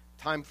 So,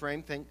 time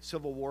frame, think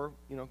Civil War,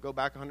 go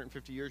back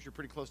 150 years, you're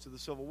pretty close to the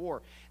Civil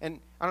War. And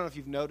I don't know if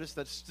you've noticed,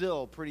 that's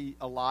still pretty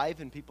alive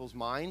in people's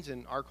minds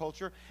in our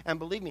culture. And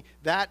believe me,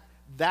 that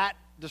that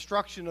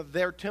destruction of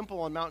their temple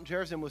on Mount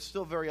Gerizim was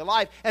still very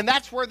alive. And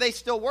that's where they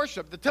still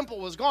worship. The temple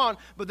was gone,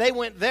 but they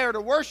went there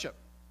to worship.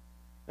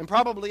 And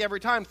probably every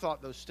time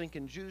thought, those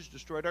stinking Jews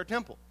destroyed our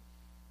temple.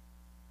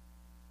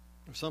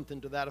 Or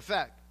something to that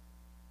effect.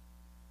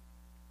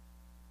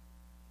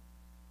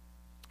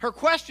 Her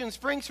question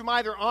springs from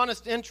either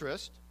honest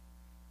interest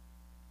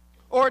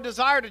or a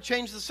desire to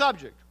change the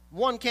subject.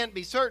 One can't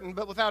be certain,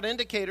 but without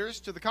indicators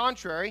to the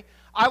contrary,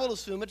 I will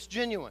assume it's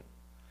genuine.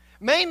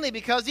 Mainly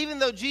because even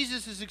though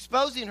Jesus is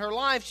exposing her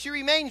life, she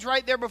remains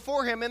right there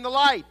before him in the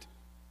light.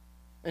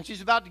 And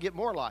she's about to get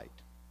more light.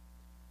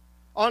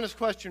 Honest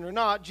question or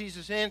not,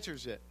 Jesus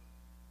answers it.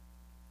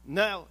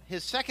 Now,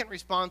 his second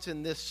response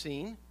in this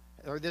scene,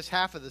 or this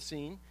half of the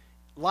scene,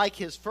 like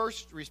his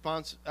first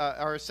response,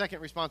 or his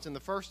second response in the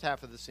first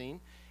half of the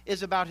scene,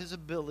 is about his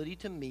ability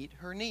to meet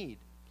her need.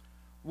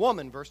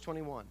 Woman, verse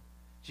 21,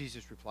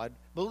 Jesus replied,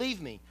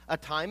 believe me, a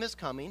time is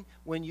coming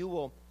when you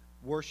will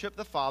worship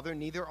the Father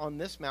neither on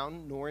this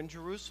mountain nor in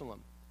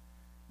Jerusalem.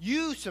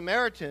 You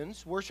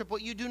Samaritans worship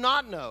what you do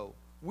not know.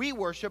 We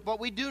worship what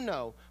we do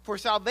know, for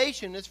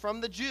salvation is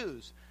from the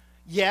Jews.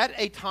 Yet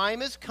a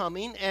time is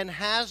coming and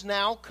has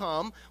now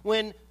come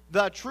when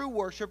the true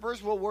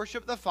worshipers will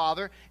worship the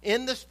Father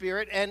in the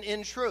Spirit and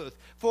in truth.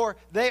 For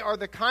they are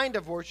the kind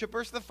of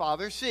worshipers the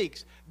Father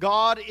seeks.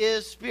 God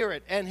is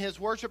Spirit, and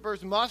his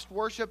worshipers must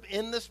worship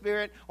in the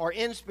Spirit, or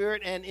in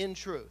spirit and in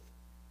truth.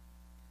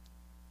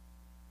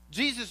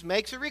 Jesus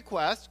makes a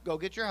request, go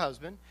get your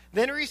husband.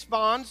 Then he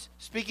responds,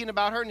 speaking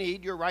about her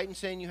need. You're right in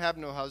saying you have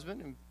no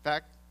husband. In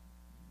fact,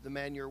 the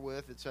man you're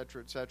with,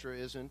 etc.,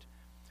 isn't.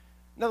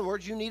 In other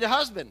words, you need a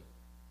husband.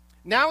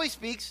 Now he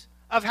speaks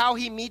of how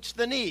he meets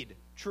the need.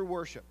 True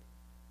worship.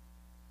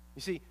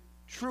 You see,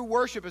 true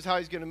worship is how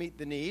he's going to meet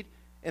the need.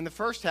 In the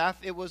first half,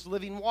 it was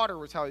living water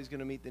was how he's going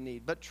to meet the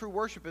need. But true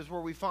worship is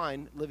where we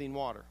find living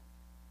water.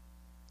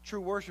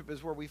 True worship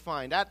is where we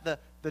find, at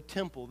the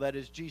temple that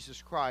is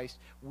Jesus Christ,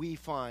 we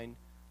find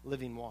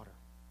living water.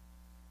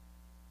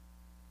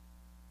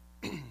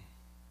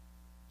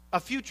 A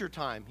future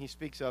time he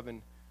speaks of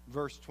in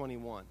verse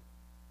 21.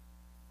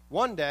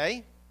 One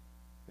day,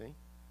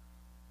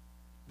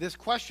 this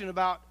question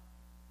about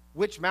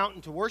which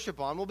mountain to worship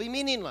on will be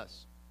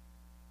meaningless.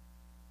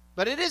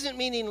 But it isn't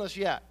meaningless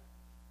yet.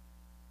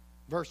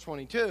 Verse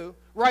 22,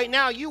 right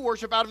now you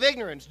worship out of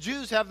ignorance.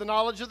 Jews have the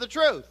knowledge of the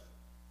truth.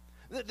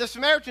 The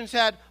Samaritans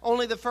had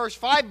only the first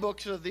 5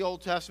 books of the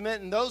Old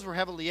Testament, and those were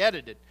heavily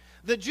edited.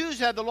 The Jews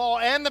had the law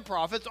and the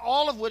prophets,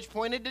 all of which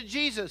pointed to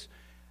Jesus.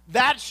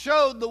 That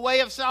showed the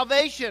way of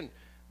salvation.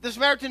 The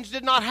Samaritans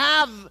did not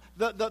have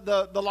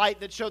the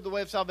light that showed the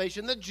way of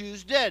salvation. The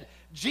Jews did.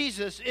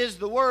 Jesus is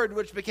the Word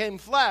which became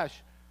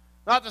flesh.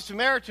 Not the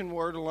Samaritan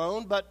word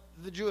alone, but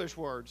the Jewish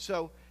word.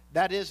 So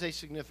that is a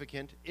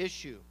significant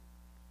issue.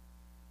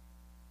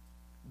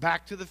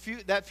 Back to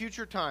that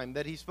future time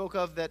that he spoke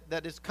of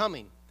that is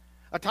coming.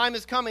 A time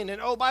is coming,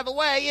 and oh, by the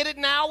way, it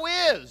now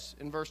is,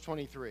 in verse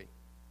 23.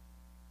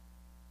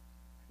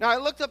 Now, I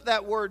looked up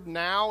that word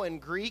now in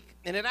Greek,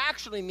 and it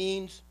actually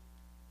means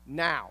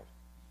now.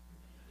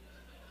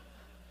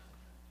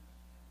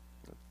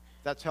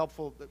 That's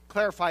helpful. That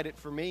clarified it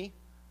for me.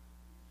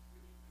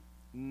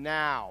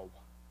 Now.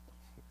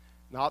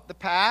 Not the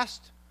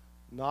past,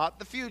 not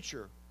the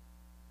future.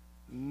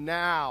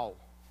 Now.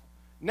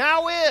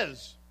 Now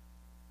is.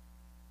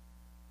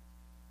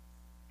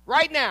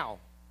 Right now.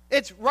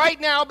 It's right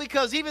now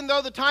because even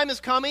though the time is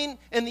coming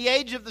in the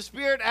age of the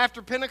Spirit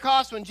after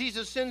Pentecost when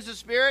Jesus sends the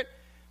Spirit,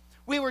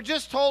 we were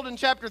just told in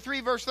chapter 3,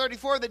 verse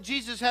 34 that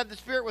Jesus had the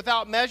Spirit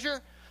without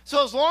measure.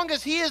 So as long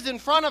as he is in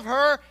front of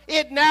her,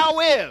 it now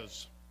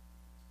is.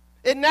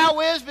 It now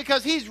is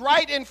because he's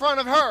right in front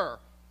of her.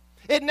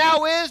 It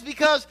now is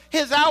because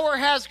his hour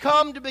has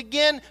come to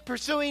begin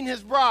pursuing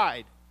his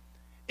bride.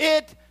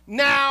 It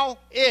now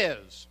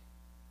is.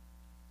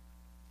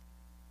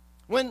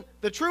 When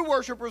the true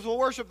worshipers will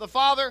worship the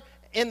Father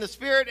in the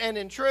Spirit and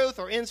in truth,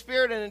 or in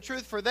spirit and in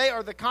truth, for they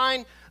are the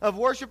kind of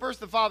worshipers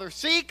the Father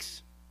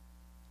seeks.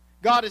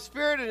 God is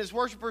Spirit, and his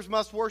worshipers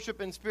must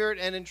worship in spirit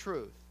and in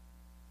truth.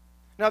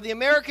 Now, the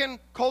American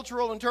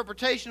cultural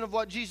interpretation of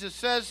what Jesus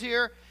says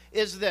here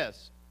is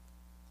this.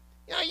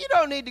 You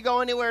don't need to go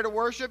anywhere to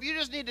worship. You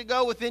just need to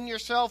go within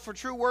yourself, for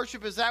true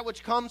worship is that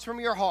which comes from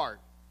your heart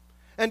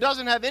and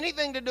doesn't have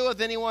anything to do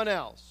with anyone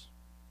else.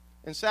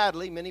 And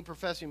sadly, many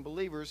professing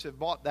believers have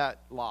bought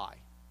that lie.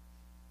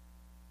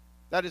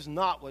 That is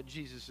not what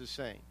Jesus is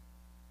saying.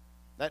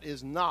 That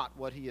is not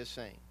what he is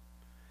saying.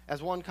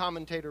 As one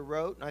commentator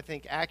wrote, and I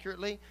think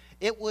accurately,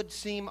 it would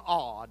seem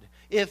odd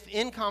if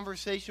in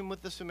conversation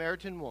with the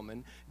Samaritan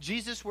woman,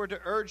 Jesus were to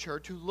urge her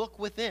to look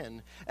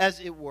within, as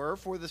it were,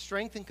 for the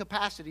strength and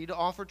capacity to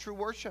offer true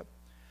worship.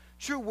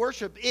 True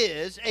worship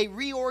is a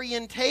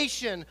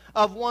reorientation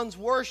of one's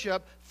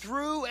worship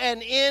through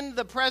and in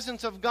the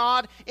presence of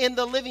God in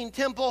the living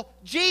temple,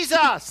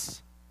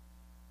 Jesus,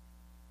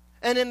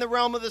 and in the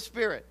realm of the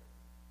Spirit.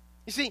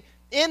 You see,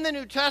 in the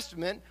New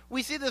Testament,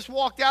 we see this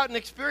walked out and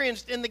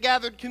experienced in the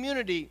gathered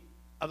community,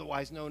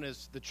 otherwise known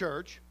as the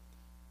church.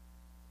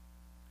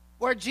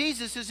 where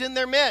Jesus is in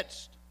their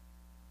midst.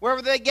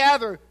 Wherever they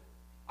gather,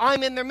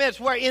 I'm in their midst.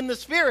 Where in the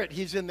Spirit,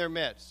 He's in their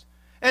midst.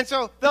 And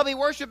so they'll be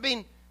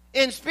worshiping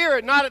in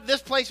spirit, not at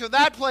this place or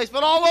that place,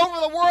 but all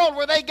over the world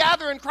where they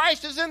gather and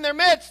Christ is in their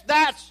midst.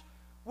 That's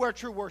where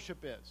true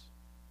worship is.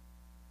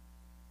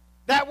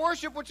 That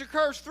worship which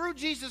occurs through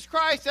Jesus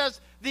Christ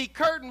as the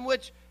curtain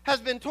which has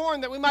been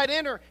torn that we might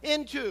enter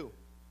into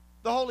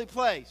the holy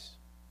place.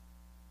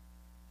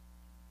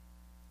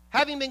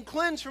 Having been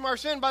cleansed from our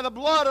sin by the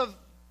blood of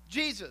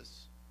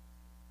Jesus.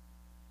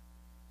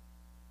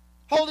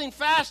 Holding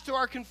fast to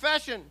our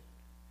confession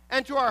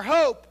and to our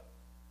hope,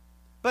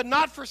 but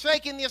not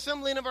forsaking the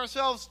assembling of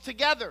ourselves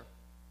together.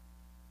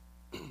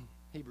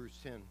 Hebrews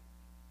 10.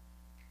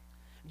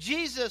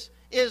 Jesus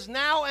is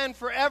now and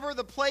forever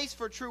the place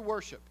for true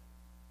worship.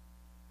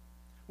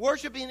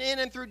 Worshiping in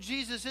and through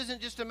Jesus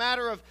isn't just a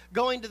matter of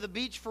going to the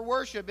beach for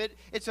worship.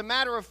 It's a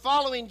matter of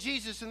following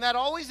Jesus, and that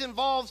always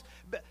involves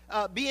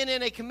being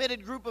in a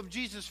committed group of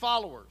Jesus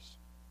followers.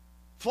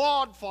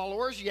 Flawed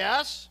followers,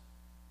 yes,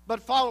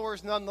 but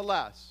followers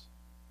nonetheless.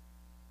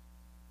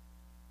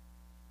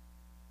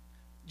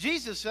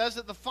 Jesus says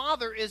that the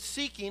Father is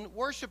seeking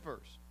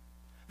worshipers.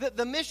 That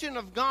the mission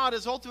of God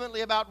is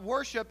ultimately about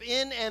worship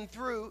in and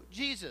through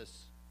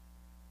Jesus.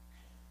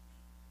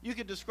 You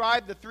could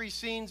describe the three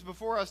scenes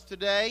before us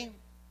today,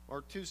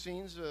 or two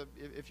scenes,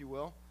 if you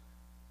will,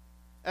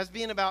 as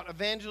being about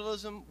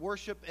evangelism,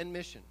 worship, and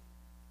mission.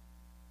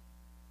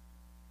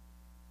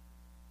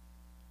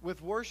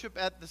 With worship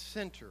at the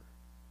center.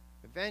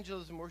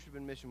 Evangelism, worship,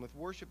 and mission, with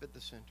worship at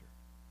the center.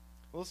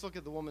 Well, let's look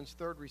at the woman's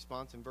third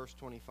response in verse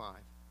 25.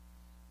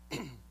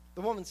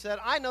 The woman said,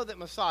 I know that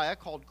Messiah,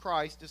 called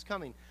Christ, is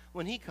coming.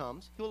 When He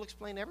comes, He will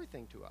explain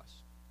everything to us.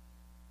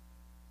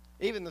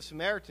 Even the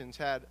Samaritans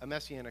had a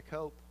messianic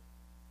hope.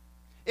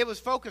 It was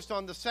focused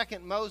on the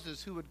second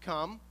Moses who would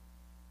come,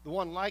 the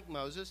one like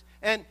Moses,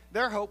 and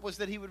their hope was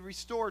that he would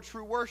restore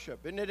true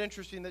worship. Isn't it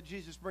interesting that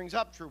Jesus brings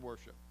up true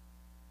worship?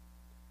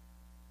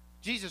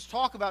 Jesus'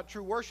 talk about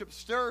true worship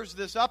stirs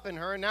this up in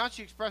her, and now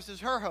she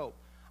expresses her hope.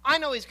 I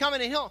know He's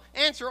coming and He'll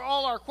answer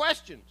all our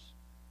questions.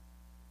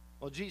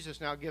 Well, Jesus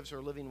now gives her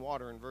living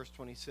water in verse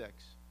 26.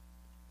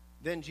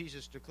 Then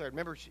Jesus declared,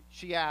 remember,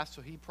 she asked,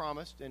 so He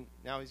promised, and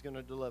now He's going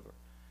to deliver.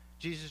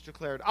 Jesus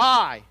declared,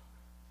 I,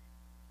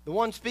 the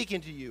one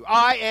speaking to you,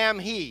 I am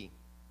He.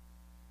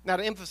 Now,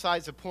 to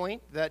emphasize a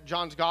point that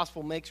John's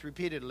gospel makes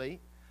repeatedly,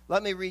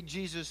 let me read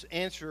Jesus'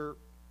 answer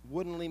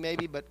woodenly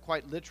maybe, but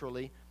quite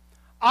literally.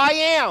 I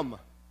am.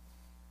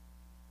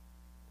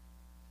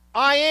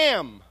 I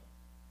am.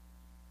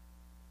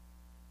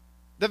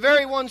 The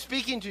very one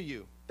speaking to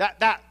you.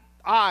 That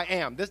I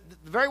am. The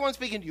very one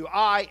speaking to you,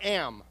 I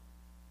am.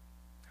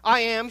 I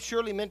am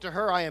surely meant to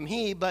her, I am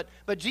He, but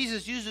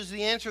Jesus uses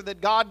the answer that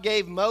God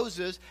gave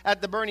Moses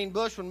at the burning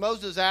bush when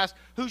Moses asked,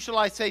 who shall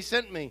I say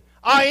sent me?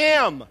 I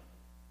am.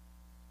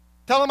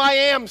 Tell him I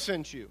am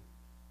sent you.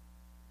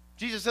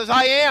 Jesus says,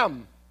 I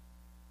am.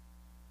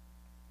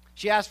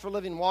 She asked for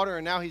living water,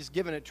 and now He's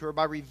given it to her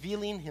by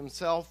revealing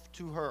Himself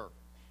to her.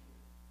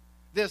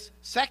 This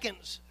second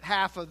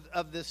half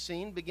of this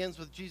scene begins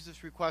with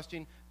Jesus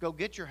requesting, go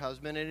get your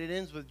husband, and it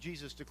ends with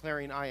Jesus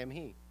declaring, I am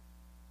He.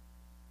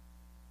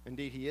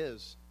 Indeed, He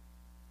is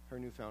her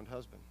newfound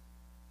husband.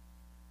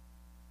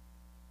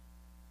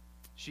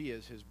 She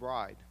is His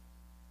bride.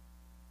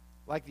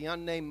 Like the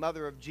unnamed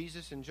mother of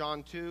Jesus in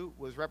John 2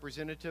 was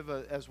representative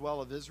as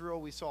well of Israel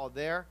we saw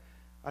there,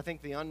 I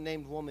think the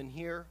unnamed woman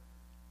here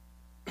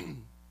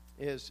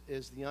is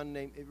the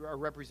unnamed, it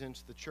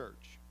represents the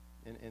church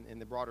in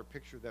the broader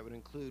picture that would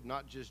include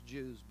not just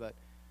Jews, but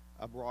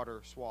a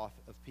broader swath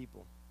of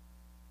people.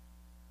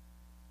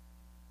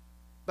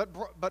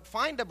 But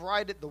find a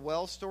bride at the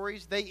well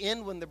stories, they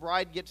end when the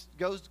bride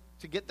goes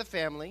to get the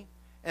family,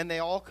 and they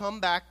all come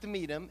back to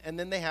meet Him, and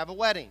then they have a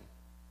wedding.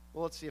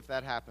 Well, let's see if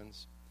that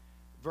happens.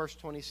 Verse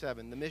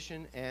 27, the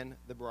mission and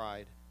the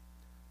bride.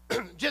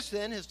 Just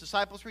then His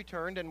disciples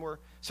returned and were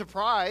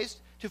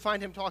surprised to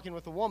find Him talking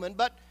with a woman,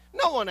 but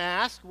no one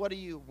asked, what do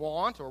you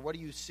want or what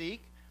do you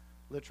seek?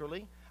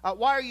 Literally.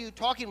 Why are you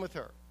talking with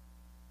her?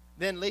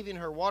 Then leaving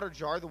her water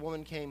jar, the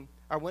woman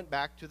went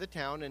back to the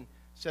town and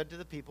said to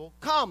the people,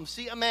 come,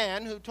 see a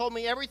man who told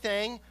me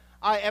everything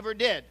I ever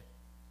did.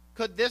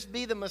 Could this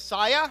be the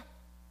Messiah?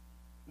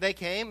 They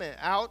came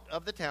out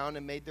of the town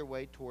and made their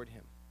way toward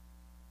Him.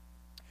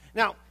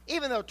 Now,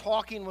 even though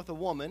talking with a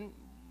woman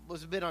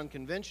was a bit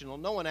unconventional,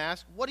 no one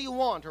asked, what do you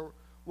want, or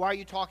why are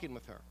you talking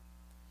with her?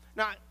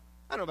 Now, I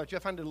don't know about you, I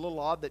find it a little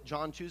odd that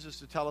John chooses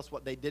to tell us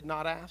what they did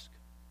not ask.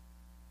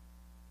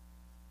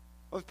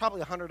 Well, there's probably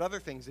 100 other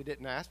things they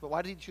didn't ask, but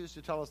why did He choose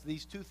to tell us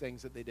these two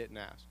things that they didn't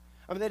ask?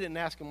 I mean, they didn't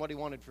ask Him what He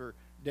wanted for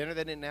dinner.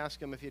 They didn't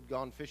ask Him if He had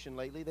gone fishing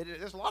lately.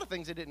 There's a lot of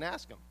things they didn't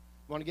ask Him.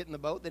 You want to get in the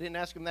boat? They didn't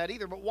ask Him that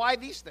either. But why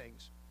these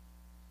things?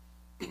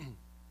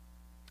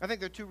 I think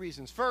there are two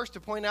reasons. First,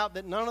 to point out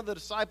that none of the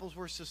disciples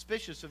were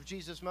suspicious of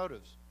Jesus'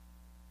 motives.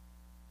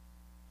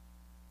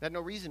 They had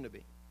no reason to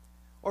be.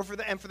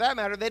 And for that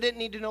matter, they didn't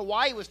need to know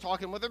why He was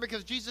talking with her,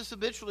 because Jesus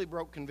habitually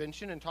broke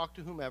convention and talked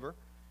to whomever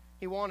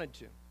He wanted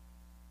to.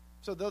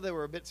 So though they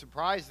were a bit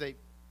surprised, they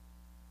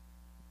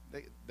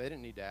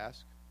didn't need to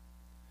ask.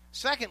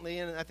 Secondly,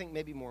 and I think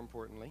maybe more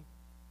importantly,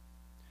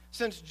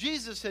 since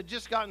Jesus had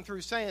just gotten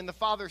through saying the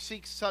Father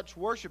seeks such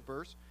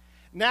worshipers,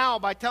 now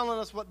by telling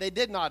us what they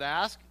did not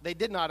ask,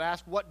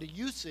 what do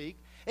you seek?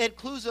 It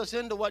clues us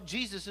into what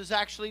Jesus is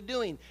actually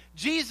doing.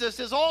 Jesus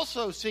is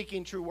also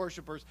seeking true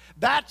worshipers.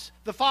 That's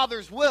the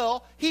Father's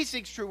will. He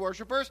seeks true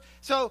worshipers.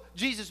 So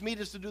Jesus meet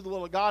us to do the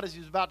will of God, as he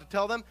was about to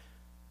tell them.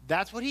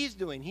 That's what he's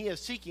doing. He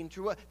is seeking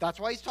true. That's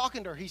why he's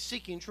talking to her. He's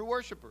seeking true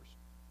worshipers.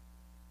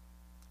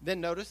 Then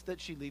notice that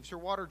she leaves her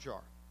water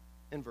jar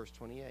in verse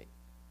 28.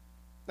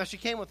 Now she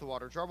came with the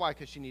water jar. Why?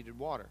 Because she needed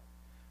water.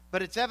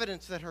 But it's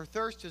evidence that her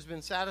thirst has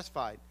been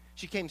satisfied.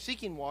 She came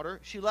seeking water.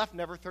 She left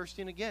never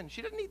thirsting again.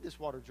 She doesn't need this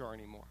water jar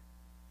anymore.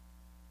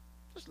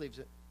 Just leaves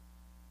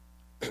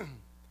it.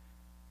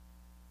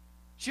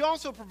 She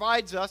also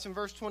provides us in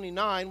verse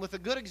 29 with a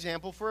good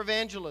example for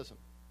evangelism.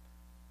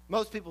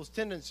 Most people's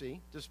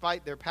tendency,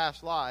 despite their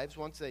past lives,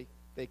 once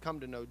they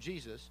come to know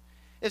Jesus,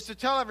 is to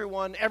tell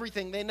everyone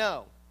everything they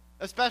know.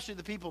 Especially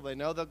the people they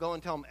know. They'll go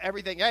and tell them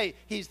everything. Hey,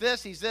 he's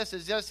this, he's this,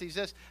 he's this, he's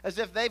this. As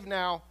if they've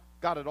now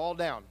got it all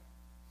down.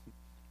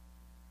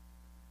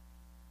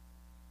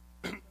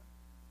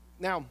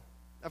 Now,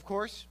 of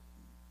course,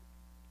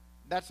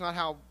 that's not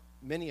how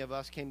many of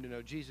us came to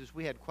know Jesus.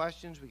 We had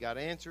questions, we got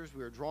answers,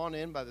 we were drawn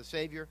in by the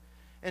Savior,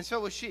 and so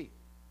was she.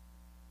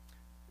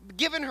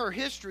 Given her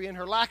history and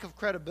her lack of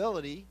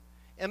credibility,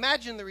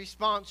 imagine the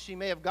response she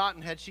may have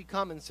gotten had she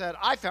come and said,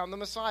 I found the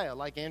Messiah,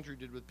 like Andrew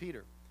did with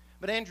Peter.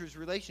 But Andrew's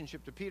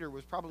relationship to Peter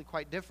was probably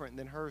quite different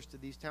than hers to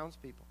these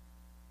townspeople.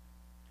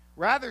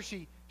 Rather,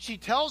 she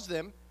tells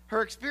them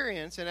her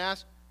experience and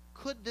asks,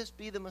 could this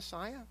be the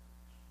Messiah?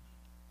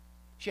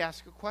 She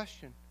asks a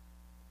question.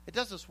 It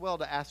does us well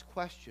to ask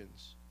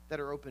questions that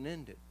are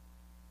open-ended,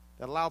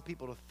 that allow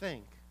people to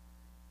think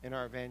in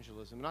our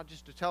evangelism, not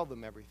just to tell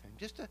them everything,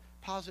 just to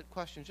posit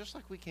questions, just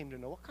like we came to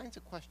know. What kinds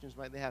of questions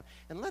might they have?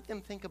 And let them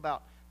think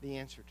about the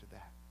answer to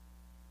that.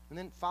 And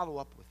then follow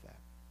up with that.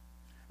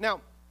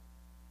 Now,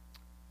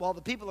 while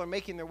the people are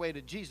making their way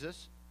to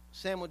Jesus,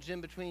 sandwiched in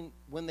between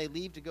when they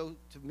leave to go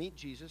to meet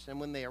Jesus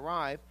and when they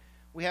arrive,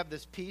 we have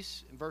this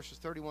piece in verses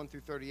 31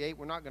 through 38.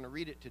 We're not going to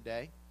read it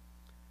today.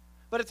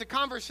 But it's a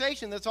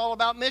conversation that's all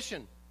about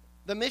mission,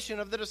 the mission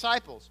of the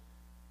disciples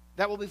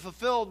that will be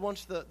fulfilled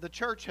once the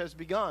church has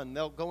begun.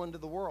 They'll go into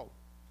the world.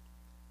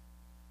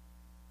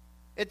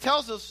 It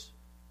tells us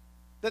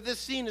that this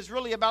scene is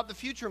really about the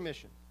future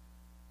mission.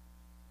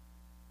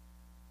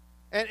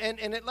 And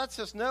it lets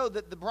us know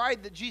that the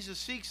bride that Jesus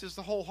seeks is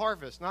the whole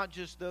harvest, not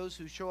just those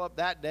who show up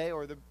that day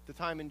or the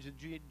time in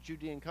the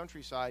Judean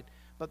countryside,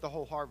 but the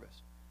whole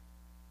harvest.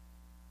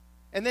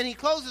 And then he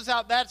closes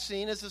out that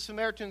scene as the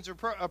Samaritans are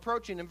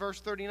approaching in verse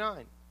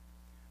 39.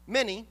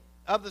 Many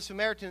of the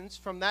Samaritans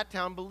from that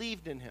town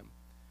believed in him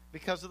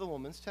because of the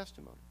woman's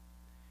testimony.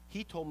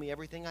 He told me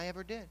everything I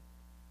ever did.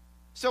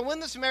 So when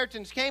the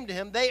Samaritans came to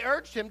him, they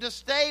urged him to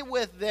stay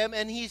with them,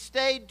 and he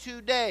stayed 2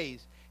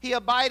 days. He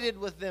abided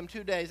with them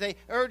 2 days. They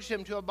urged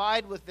him to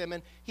abide with them,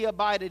 and he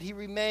abided. He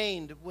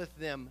remained with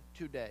them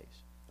 2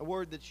 days. A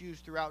word that's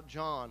used throughout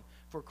John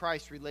for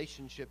Christ's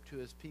relationship to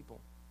his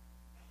people.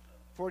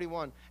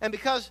 41. And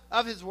because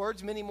of his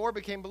words, many more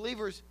became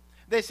believers.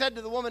 They said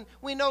to the woman,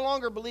 we no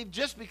longer believe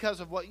just because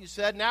of what you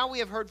said. Now we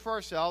have heard for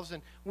ourselves,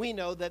 and we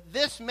know that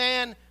this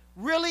man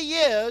really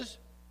is,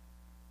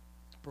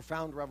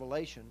 profound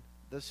revelation,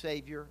 the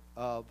Savior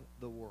of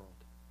the world.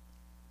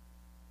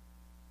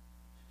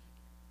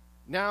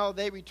 Now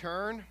they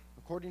return,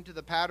 according to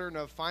the pattern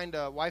of find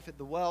a wife at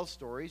the well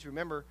stories.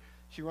 Remember,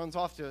 she runs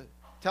off to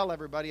tell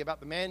everybody about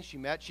the man she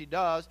met. She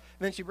does.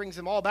 And then she brings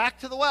them all back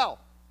to the well.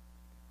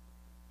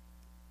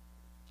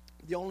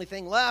 The only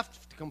thing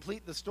left to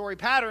complete the story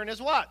pattern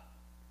is what?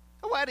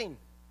 A wedding.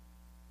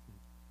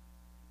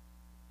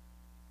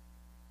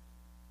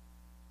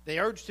 They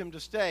urged him to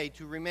stay,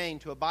 to remain,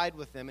 to abide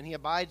with them, and he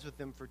abides with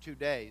them for 2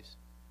 days.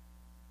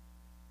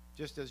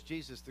 Just as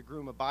Jesus, the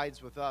groom,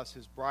 abides with us,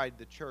 his bride,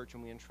 the church,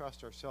 and we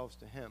entrust ourselves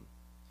to him.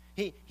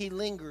 He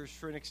lingers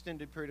for an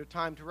extended period of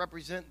time to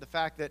represent the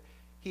fact that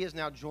he is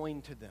now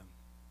joined to them.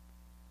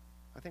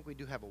 I think we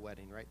do have a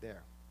wedding right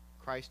there.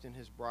 Christ and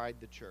his bride,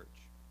 the church.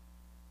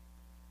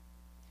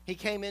 He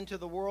came into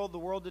the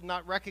world did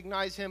not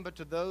recognize him, but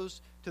to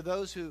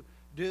those who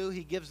do,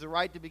 he gives the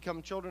right to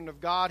become children of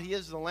God. He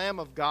is the Lamb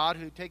of God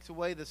who takes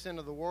away the sin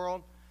of the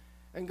world.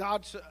 And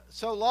God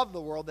so loved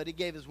the world that he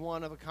gave his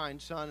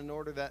one-of-a-kind Son in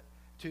order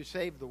to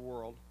save the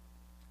world.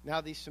 Now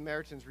these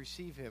Samaritans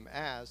receive him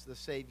as the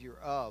Savior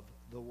of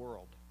the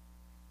world.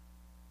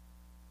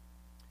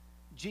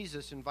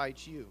 Jesus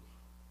invites you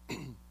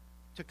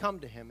to come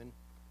to him.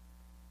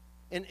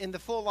 And in the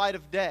full light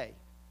of day,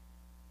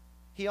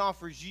 he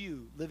offers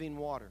you living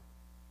water.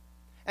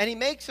 And he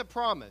makes a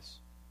promise.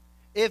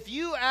 If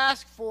you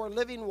ask for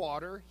living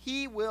water,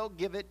 he will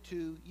give it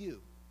to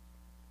you.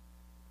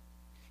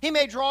 He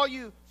may draw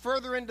you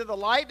further into the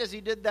light as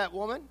he did that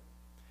woman.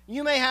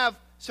 You may have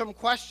some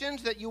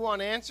questions that you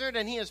want answered,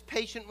 and he is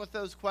patient with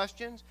those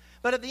questions.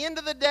 But at the end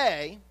of the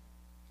day,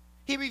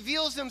 He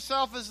reveals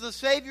himself as the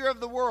Savior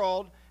of the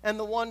world and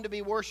the one to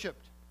be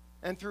worshiped,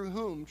 and through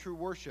whom true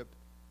worship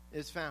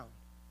is found.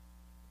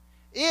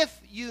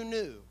 If you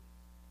knew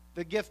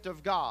the gift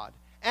of God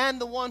and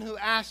the one who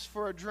asks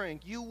for a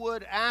drink, you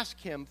would ask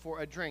him for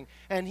a drink,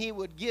 and he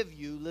would give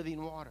you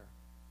living water.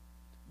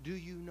 Do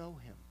you know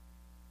him?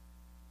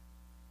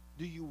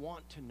 Do you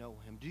want to know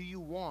him? Do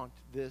you want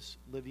this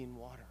living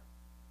water?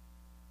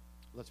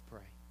 Let's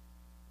pray.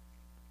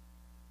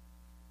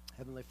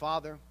 Heavenly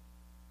Father,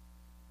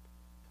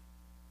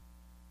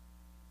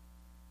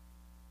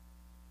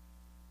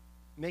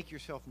 make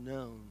yourself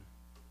known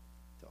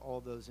to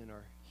all those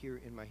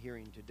in my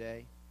hearing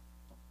today.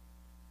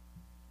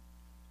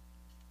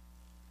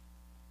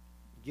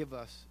 Give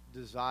us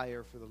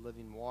desire for the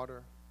living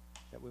water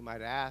that we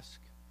might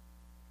ask.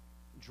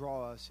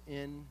 Draw us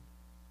in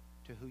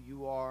to who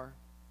you are,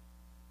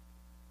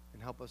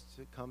 and help us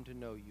to come to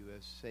know you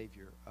as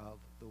Savior of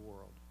the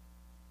world.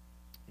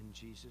 In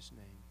Jesus'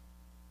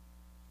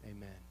 name,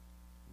 amen.